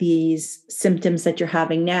of these symptoms that you're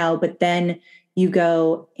having now, but then you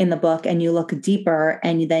go in the book and you look deeper,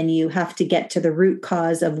 and then you have to get to the root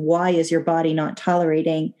cause of why is your body not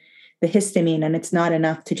tolerating the histamine. And it's not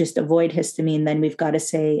enough to just avoid histamine. Then we've got to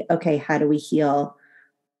say, okay, how do we heal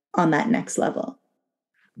on that next level?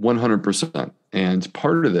 100%. And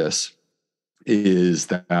part of this is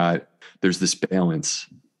that there's this balance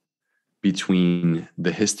between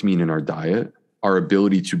the histamine in our diet, our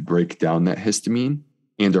ability to break down that histamine,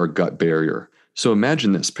 and our gut barrier. So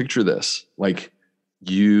imagine this, picture this, like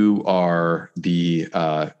you are the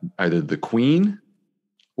either the queen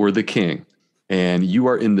or the king, and you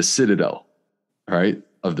are in the citadel, all right,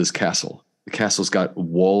 of this castle. The castle's got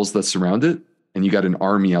walls that surround it, and you got an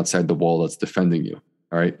army outside the wall that's defending you,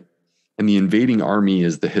 all right? And the invading army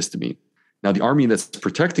is the histamine. Now, the army that's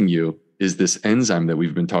protecting you is this enzyme that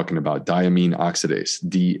we've been talking about, diamine oxidase,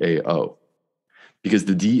 DAO, because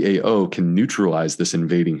the DAO can neutralize this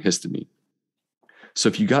invading histamine. So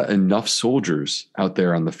if you got enough soldiers out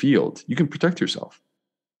there on the field, you can protect yourself,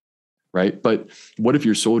 right? But what if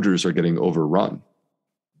your soldiers are getting overrun?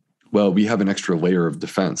 Well, we have an extra layer of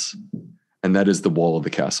defense, and that is the wall of the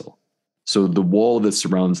castle. So the wall that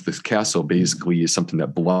surrounds this castle basically is something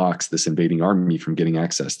that blocks this invading army from getting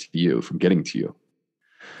access to you, from getting to you.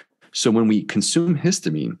 So when we consume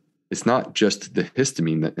histamine, it's not just the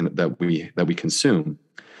histamine that we consume,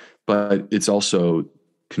 but it's also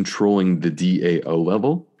controlling the DAO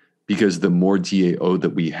level, because the more DAO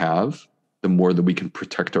that we have, the more that we can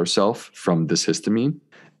protect ourselves from this histamine.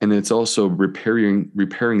 And it's also repairing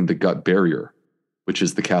the gut barrier, which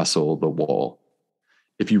is the castle, the wall.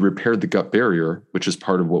 If you repair the gut barrier, which is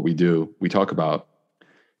part of what we do, we talk about,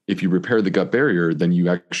 if you repair the gut barrier, then you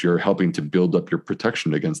actually are helping to build up your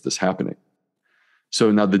protection against this happening.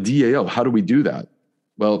 So now the DAO, how do we do that?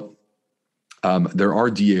 Well, there are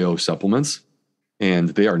DAO supplements, and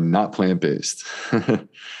they are not plant-based.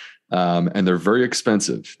 And they're very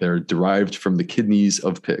expensive. They're derived from the kidneys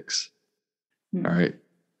of pigs. All right.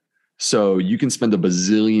 So you can spend $1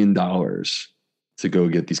 bazillion to go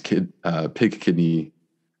get these pig kidney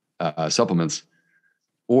supplements.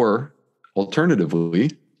 Or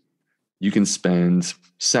alternatively, you can spend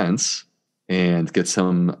cents and get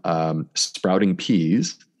some sprouting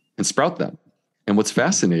peas and sprout them. And what's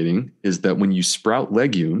fascinating is that when you sprout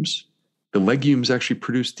legumes, the legumes actually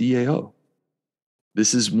produce DAO.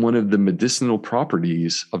 This is one of the medicinal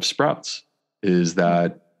properties of sprouts, is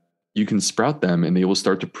that you can sprout them and they will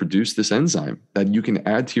start to produce this enzyme that you can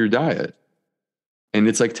add to your diet. And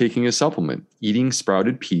it's like taking a supplement. Eating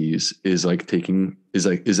sprouted peas is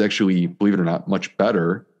actually, believe it or not, much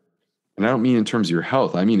better. And I don't mean in terms of your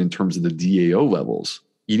health. I mean in terms of the DAO levels.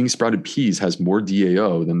 Eating sprouted peas has more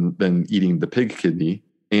DAO than eating the pig kidney.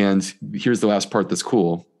 And here's the last part that's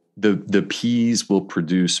cool. The peas will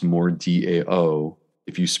produce more DAO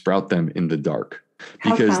if you sprout them in the dark,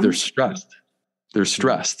 because they're stressed. They're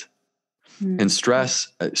stressed. And stress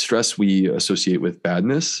we associate with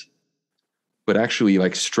badness, but actually,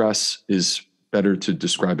 like, stress is better to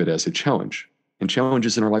describe it as a challenge. And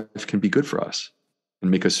challenges in our life can be good for us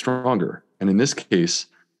and make us stronger. And in this case,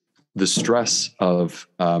 the stress of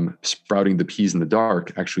sprouting the peas in the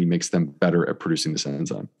dark actually makes them better at producing this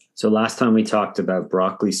enzyme. So last time we talked about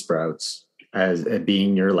broccoli sprouts as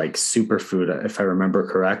being your like superfood, if I remember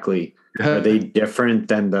correctly. Are they different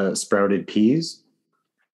than the sprouted peas?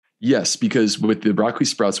 Yes, because with the broccoli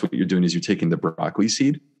sprouts, what you're doing is you're taking the broccoli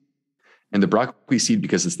seed, and the broccoli seed,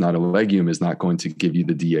 because it's not a legume, is not going to give you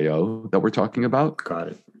the DAO that we're talking about. Got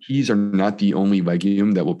it. Peas are not the only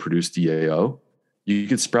legume that will produce DAO. You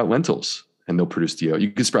could sprout lentils and they'll produce DAO.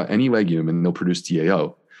 You could sprout any legume and they'll produce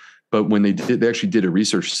DAO. But when they actually did a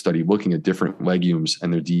research study looking at different legumes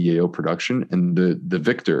and their DAO production, and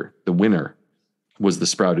the winner was the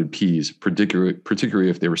sprouted peas, particularly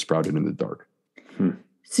if they were sprouted in the dark.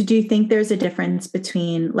 So do you think there's a difference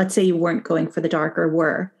between, let's say you weren't going for the dark or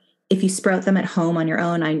were, if you sprout them at home on your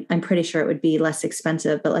own, I'm pretty sure it would be less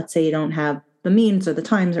expensive, but let's say you don't have the means or the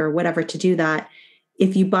times or whatever to do that.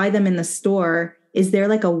 If you buy them in the store, is there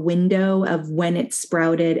like a window of when it's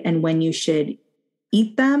sprouted and when you should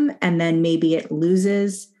eat them? And then maybe it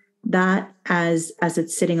loses that as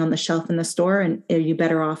it's sitting on the shelf in the store, and are you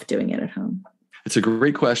better off doing it at home? It's a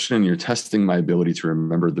great question. And you're testing my ability to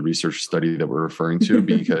remember the research study that we're referring to,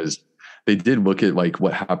 because they did look at like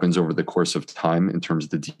what happens over the course of time in terms of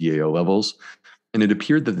the DAO levels. And it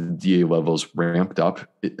appeared that the DAO levels ramped up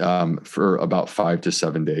for about 5 to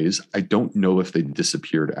 7 days. I don't know if they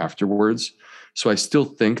disappeared afterwards. So I still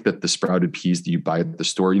think that the sprouted peas that you buy at the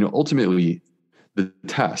store, ultimately the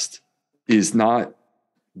test is not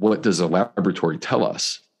what does a laboratory tell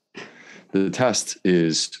us. The test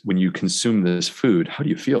is when you consume this food, how do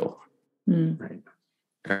you feel?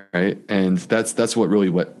 Right. And that's what really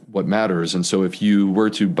what matters. And so if you were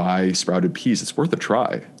to buy sprouted peas, it's worth a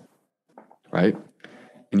try. Right.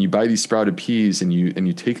 And you buy these sprouted peas and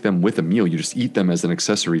you take them with a meal. You just eat them as an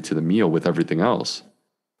accessory to the meal with everything else.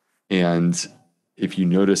 And if you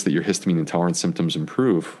notice that your histamine intolerance symptoms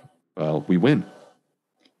improve, well, we win.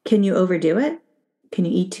 Can you overdo it? Can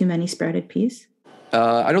you eat too many sprouted peas?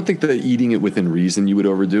 I don't think that eating it within reason you would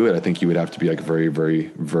overdo it. I think you would have to be like very, very,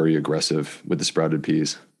 very aggressive with the sprouted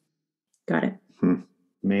peas. Got it.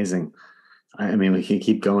 Amazing. I mean, we can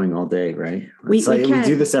keep going all day, right? We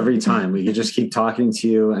do this every time. We can just keep talking to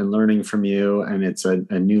you and learning from you. And it's a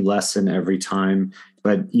new lesson every time.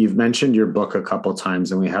 But you've mentioned your book a couple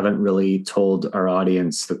times, and we haven't really told our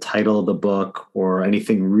audience the title of the book or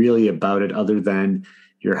anything really about it other than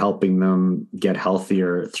you're helping them get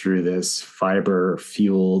healthier through this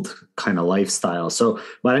fiber-fueled kind of lifestyle. So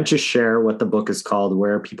why don't you share what the book is called,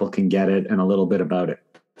 where people can get it, and a little bit about it?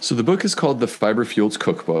 So the book is called The Fiber Fueled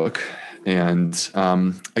Cookbook. And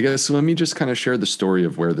I guess let me just kind of share the story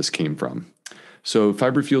of where this came from. So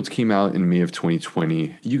Fiber Fueled came out in May of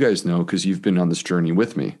 2020. You guys know because you've been on this journey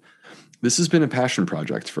with me. This has been a passion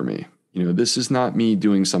project for me. This is not me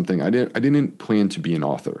doing something. I didn't plan to be an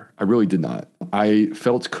author. I really did not. I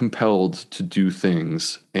felt compelled to do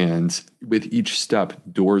things. And with each step,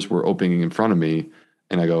 doors were opening in front of me.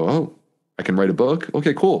 And I go, oh, I can write a book?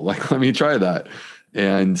 Okay, cool. Like, let me try that.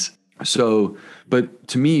 And so, but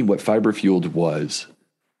to me, what Fiber Fueled was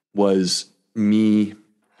me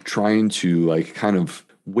trying to like kind of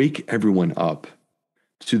wake everyone up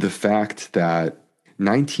to the fact that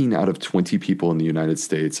 19 out of 20 people in the United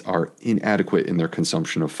States are inadequate in their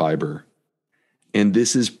consumption of fiber. And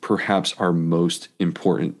this is perhaps our most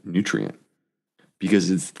important nutrient because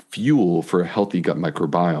it's fuel for a healthy gut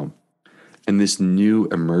microbiome. And this new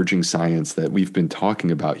emerging science that we've been talking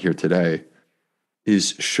about here today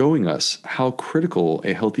is showing us how critical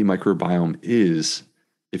a healthy microbiome is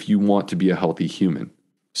if you want to be a healthy human.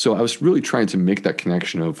 So I was really trying to make that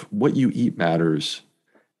connection of what you eat matters,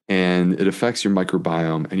 and it affects your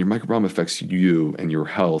microbiome, and your microbiome affects you and your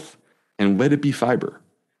health, and let it be fiber.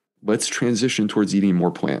 Let's transition towards eating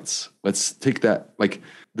more plants. Let's take that, like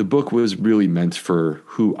the book was really meant for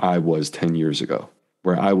who I was 10 years ago,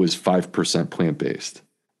 where I was 5% plant-based.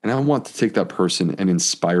 And I want to take that person and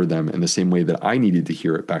inspire them in the same way that I needed to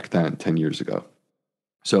hear it back then, 10 years ago.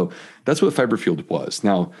 So that's what Fiber Fueled was.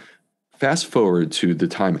 Now, fast forward to the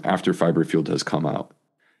time after Fiber Fueled has come out.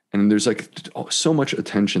 And there's like so much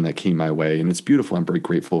attention that came my way. And it's beautiful. I'm very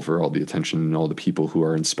grateful for all the attention and all the people who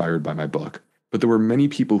are inspired by my book. But there were many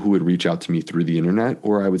people who would reach out to me through the internet,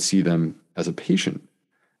 or I would see them as a patient.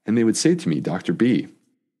 And they would say to me, Dr. B,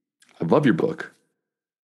 I love your book.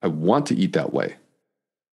 I want to eat that way,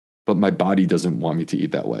 but my body doesn't want me to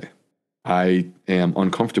eat that way. I am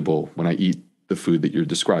uncomfortable when I eat the food that you're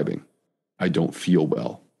describing. I don't feel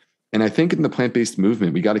well. And I think in the plant-based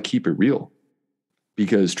movement, we got to keep it real,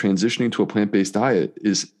 because transitioning to a plant-based diet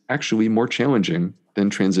is actually more challenging than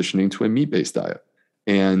transitioning to a meat-based diet.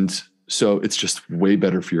 And so it's just way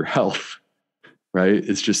better for your health, right?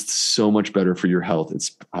 It's just so much better for your health.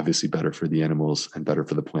 It's obviously better for the animals and better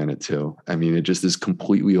for the planet too. I mean, it just is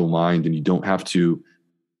completely aligned, and you don't have to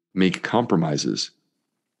make compromises,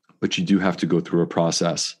 but you do have to go through a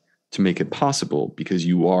process to make it possible, because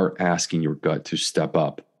you are asking your gut to step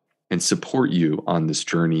up and support you on this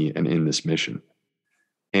journey and in this mission.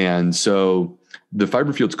 And so the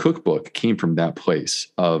Fiber Fueled Cookbook came from that place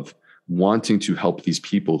of wanting to help these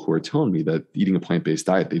people who are telling me that eating a plant-based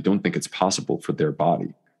diet, they don't think it's possible for their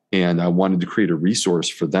body. And I wanted to create a resource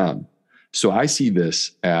for them. So I see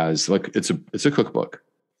this as like, it's a cookbook.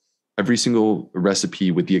 Every single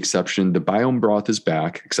recipe, with the exception, the biome broth is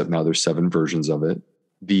back, except now there's 7 versions of it.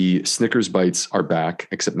 The Snickers bites are back,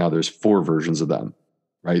 except now there's 4 versions of them,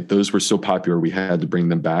 right? Those were so popular, we had to bring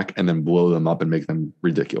them back and then blow them up and make them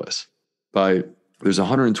ridiculous. But there's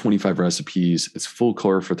 125 recipes. It's full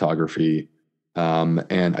color photography.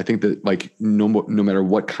 And I think that like no matter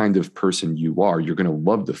what kind of person you are, you're going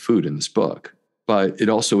to love the food in this book. But it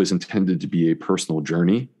also is intended to be a personal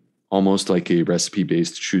journey, almost like a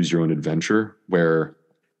recipe-based choose your own adventure, where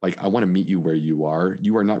like, I want to meet you where you are.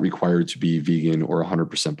 You are not required to be vegan or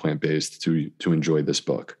 100% plant-based to enjoy this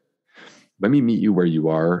book. Let me meet you where you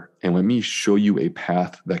are, and let me show you a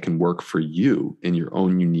path that can work for you in your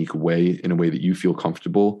own unique way, in a way that you feel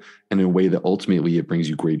comfortable, and in a way that ultimately it brings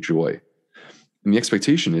you great joy. And the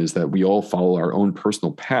expectation is that we all follow our own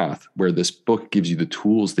personal path, where this book gives you the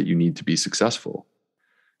tools that you need to be successful.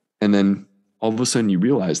 And then all of a sudden you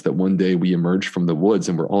realize that one day we emerge from the woods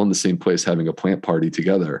and we're all in the same place having a plant party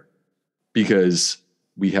together, because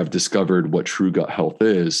we have discovered what true gut health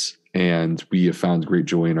is, and we have found great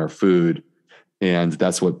joy in our food. And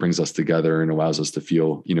that's what brings us together and allows us to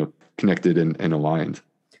feel, connected and aligned.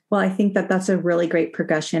 Well, I think that that's a really great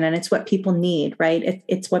progression, and it's what people need, right?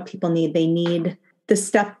 It's what people need. They need the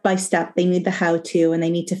step by step. They need the how to, and they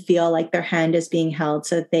need to feel like their hand is being held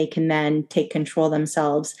so that they can then take control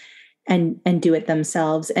themselves and do it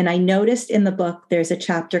themselves. And I noticed in the book, there's a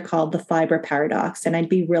chapter called The Fiber Paradox. And I'd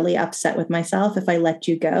be really upset with myself if I let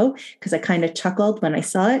you go, because I kind of chuckled when I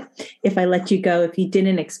saw it. If I let you go, if you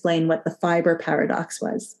didn't explain what the fiber paradox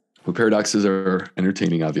was. Well, paradoxes are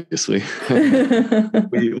entertaining, obviously.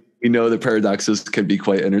 we know that paradoxes can be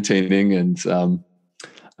quite entertaining and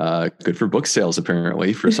good for book sales,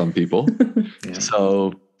 apparently, for some people. Yeah.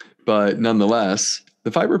 So, but nonetheless,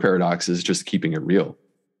 the fiber paradox is just keeping it real,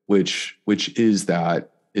 which is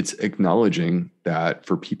that it's acknowledging that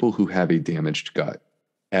for people who have a damaged gut,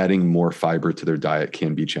 adding more fiber to their diet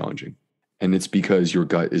can be challenging. And it's because your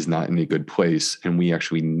gut is not in a good place, and we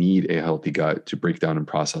actually need a healthy gut to break down and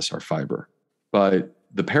process our fiber. But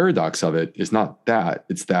the paradox of it is not that,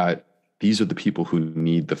 it's that these are the people who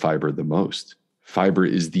need the fiber the most. Fiber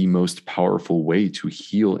is the most powerful way to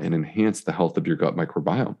heal and enhance the health of your gut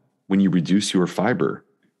microbiome. When you reduce your fiber,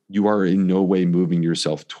 you are in no way moving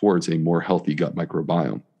yourself towards a more healthy gut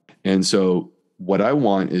microbiome. And so what I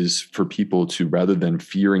want is for people to, rather than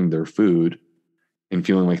fearing their food and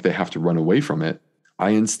feeling like they have to run away from it, I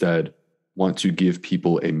instead want to give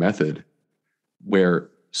people a method where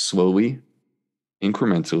slowly,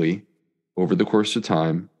 incrementally, over the course of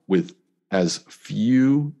time, with as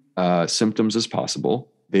few symptoms as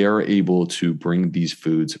possible, they are able to bring these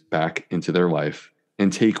foods back into their life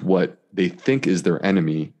and take what they think is their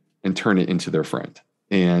enemy and turn it into their friend.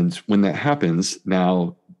 And when that happens,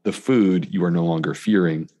 now the food you are no longer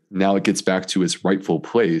fearing, now it gets back to its rightful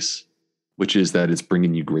place, which is that it's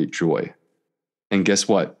bringing you great joy. And guess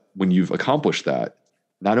what? When you've accomplished that,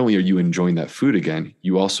 not only are you enjoying that food again,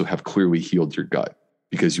 you also have clearly healed your gut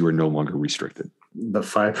because you are no longer restricted. The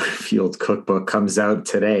Fiber Fueled Cookbook comes out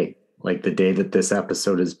today, like the day that this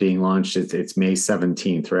episode is being launched. It's May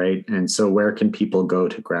 17th, right? And so where can people go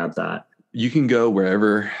to grab that? You can go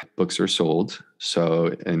wherever books are sold. So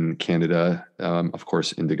in Canada, of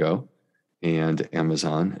course, Indigo and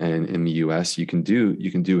Amazon, and in the US, you can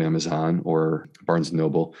do Amazon or Barnes &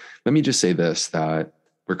 Noble. Let me just say this, that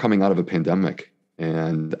we're coming out of a pandemic,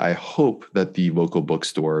 and I hope that the local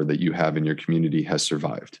bookstore that you have in your community has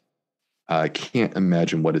survived. I can't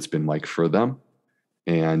imagine what it's been like for them.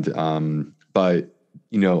 And, but,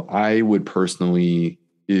 I would personally,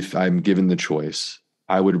 if I'm given the choice,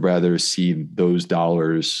 I would rather see those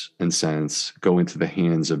dollars and cents go into the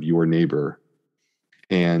hands of your neighbor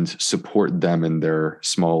and support them in their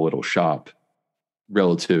small little shop,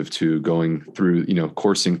 relative to going through,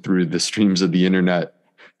 coursing through the streams of the internet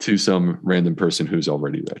to some random person who's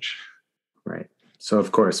already rich. Right. So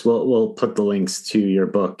of course, we'll put the links to your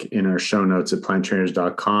book in our show notes at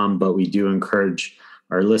planttrainers.com, but we do encourage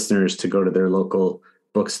our listeners to go to their local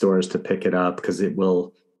bookstores to pick it up, because it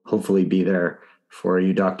will hopefully be there for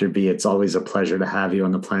you, Dr. B. It's always a pleasure to have you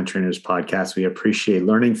on the Plant Trainers podcast. We appreciate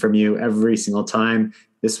learning from you every single time.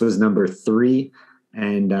 This was number 3,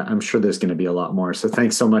 and I'm sure there's going to be a lot more. So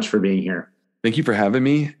thanks so much for being here. Thank you for having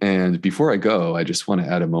me. And before I go, I just want to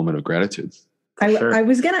add a moment of gratitude. I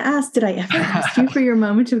was going to ask, did I ever ask you for your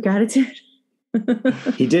moment of gratitude?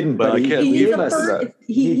 He didn't, but he gave us that.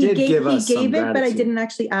 He gave it, but I didn't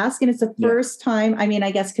actually ask. And it's the first time, I mean,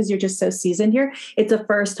 I guess because you're just so seasoned here, it's the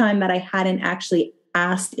first time that I hadn't actually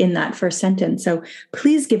asked in that first sentence. So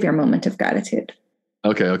please give your moment of gratitude.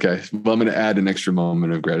 Okay. Well, I'm going to add an extra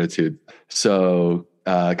moment of gratitude. So,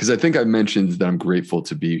 because I think I mentioned that I'm grateful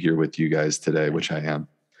to be here with you guys today, which I am.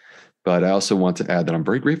 But I also want to add that I'm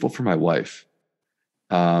very grateful for my wife.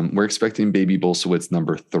 We're expecting baby Bulsiewicz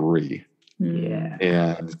number 3. Yeah.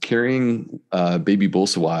 And carrying baby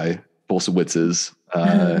Bulsiewicz's,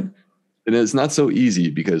 and it's not so easy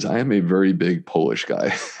because I am a very big Polish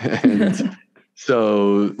guy. And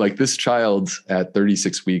so like this child at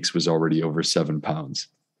 36 weeks was already over 7 pounds.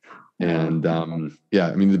 And I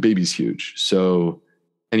mean, the baby's huge. So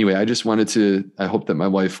anyway, I hope that my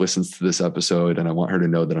wife listens to this episode, and I want her to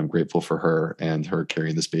know that I'm grateful for her and her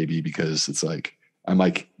carrying this baby, because it's like, I'm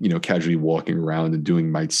like, casually walking around and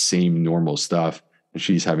doing my same normal stuff, and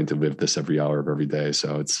she's having to live this every hour of every day.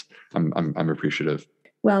 So I'm appreciative.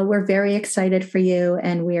 Well, we're very excited for you,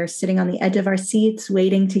 and we are sitting on the edge of our seats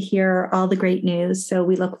waiting to hear all the great news. So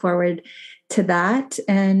we look forward to that.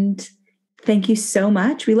 And thank you so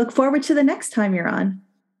much. We look forward to the next time you're on.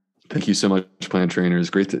 Thank you so much, Plant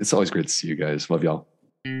Trainers. It's always great to see you guys. Love y'all.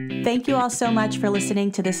 Thank you all so much for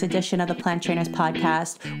listening to this edition of the Plant Trainers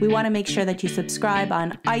podcast. We want to make sure that you subscribe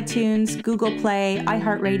on iTunes, Google Play,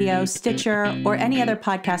 iHeartRadio, Stitcher, or any other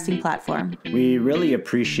podcasting platform. We really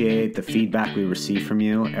appreciate the feedback we receive from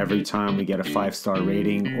you. Every time we get a 5-star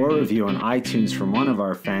rating or review on iTunes from one of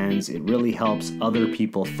our fans, it really helps other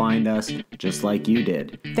people find us, just like you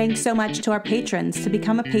did. Thanks so much to our patrons. To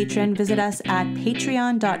become a patron, visit us at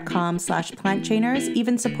patreon.com/planttrainers.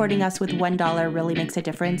 Even supporting us with $1 really makes a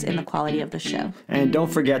difference in the quality of the show. And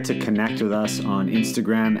don't forget to connect with us on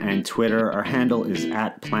Instagram and Twitter. Our handle is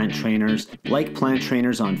 @PlantTrainers. Like Plant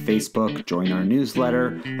Trainers on Facebook, join our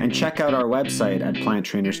newsletter, and check out our website at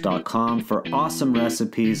planttrainers.com for awesome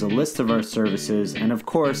recipes, a list of our services, and of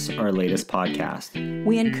course, our latest podcast.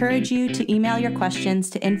 We encourage you to email your questions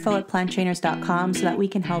to info@planttrainers.com so that we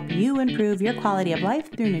can help you improve your quality of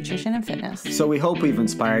life through nutrition and fitness. So we hope we've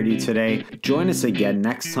inspired you today. Join us again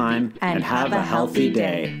next time, and have a healthy day.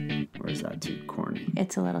 Or is that too corny?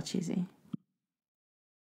 It's a little cheesy.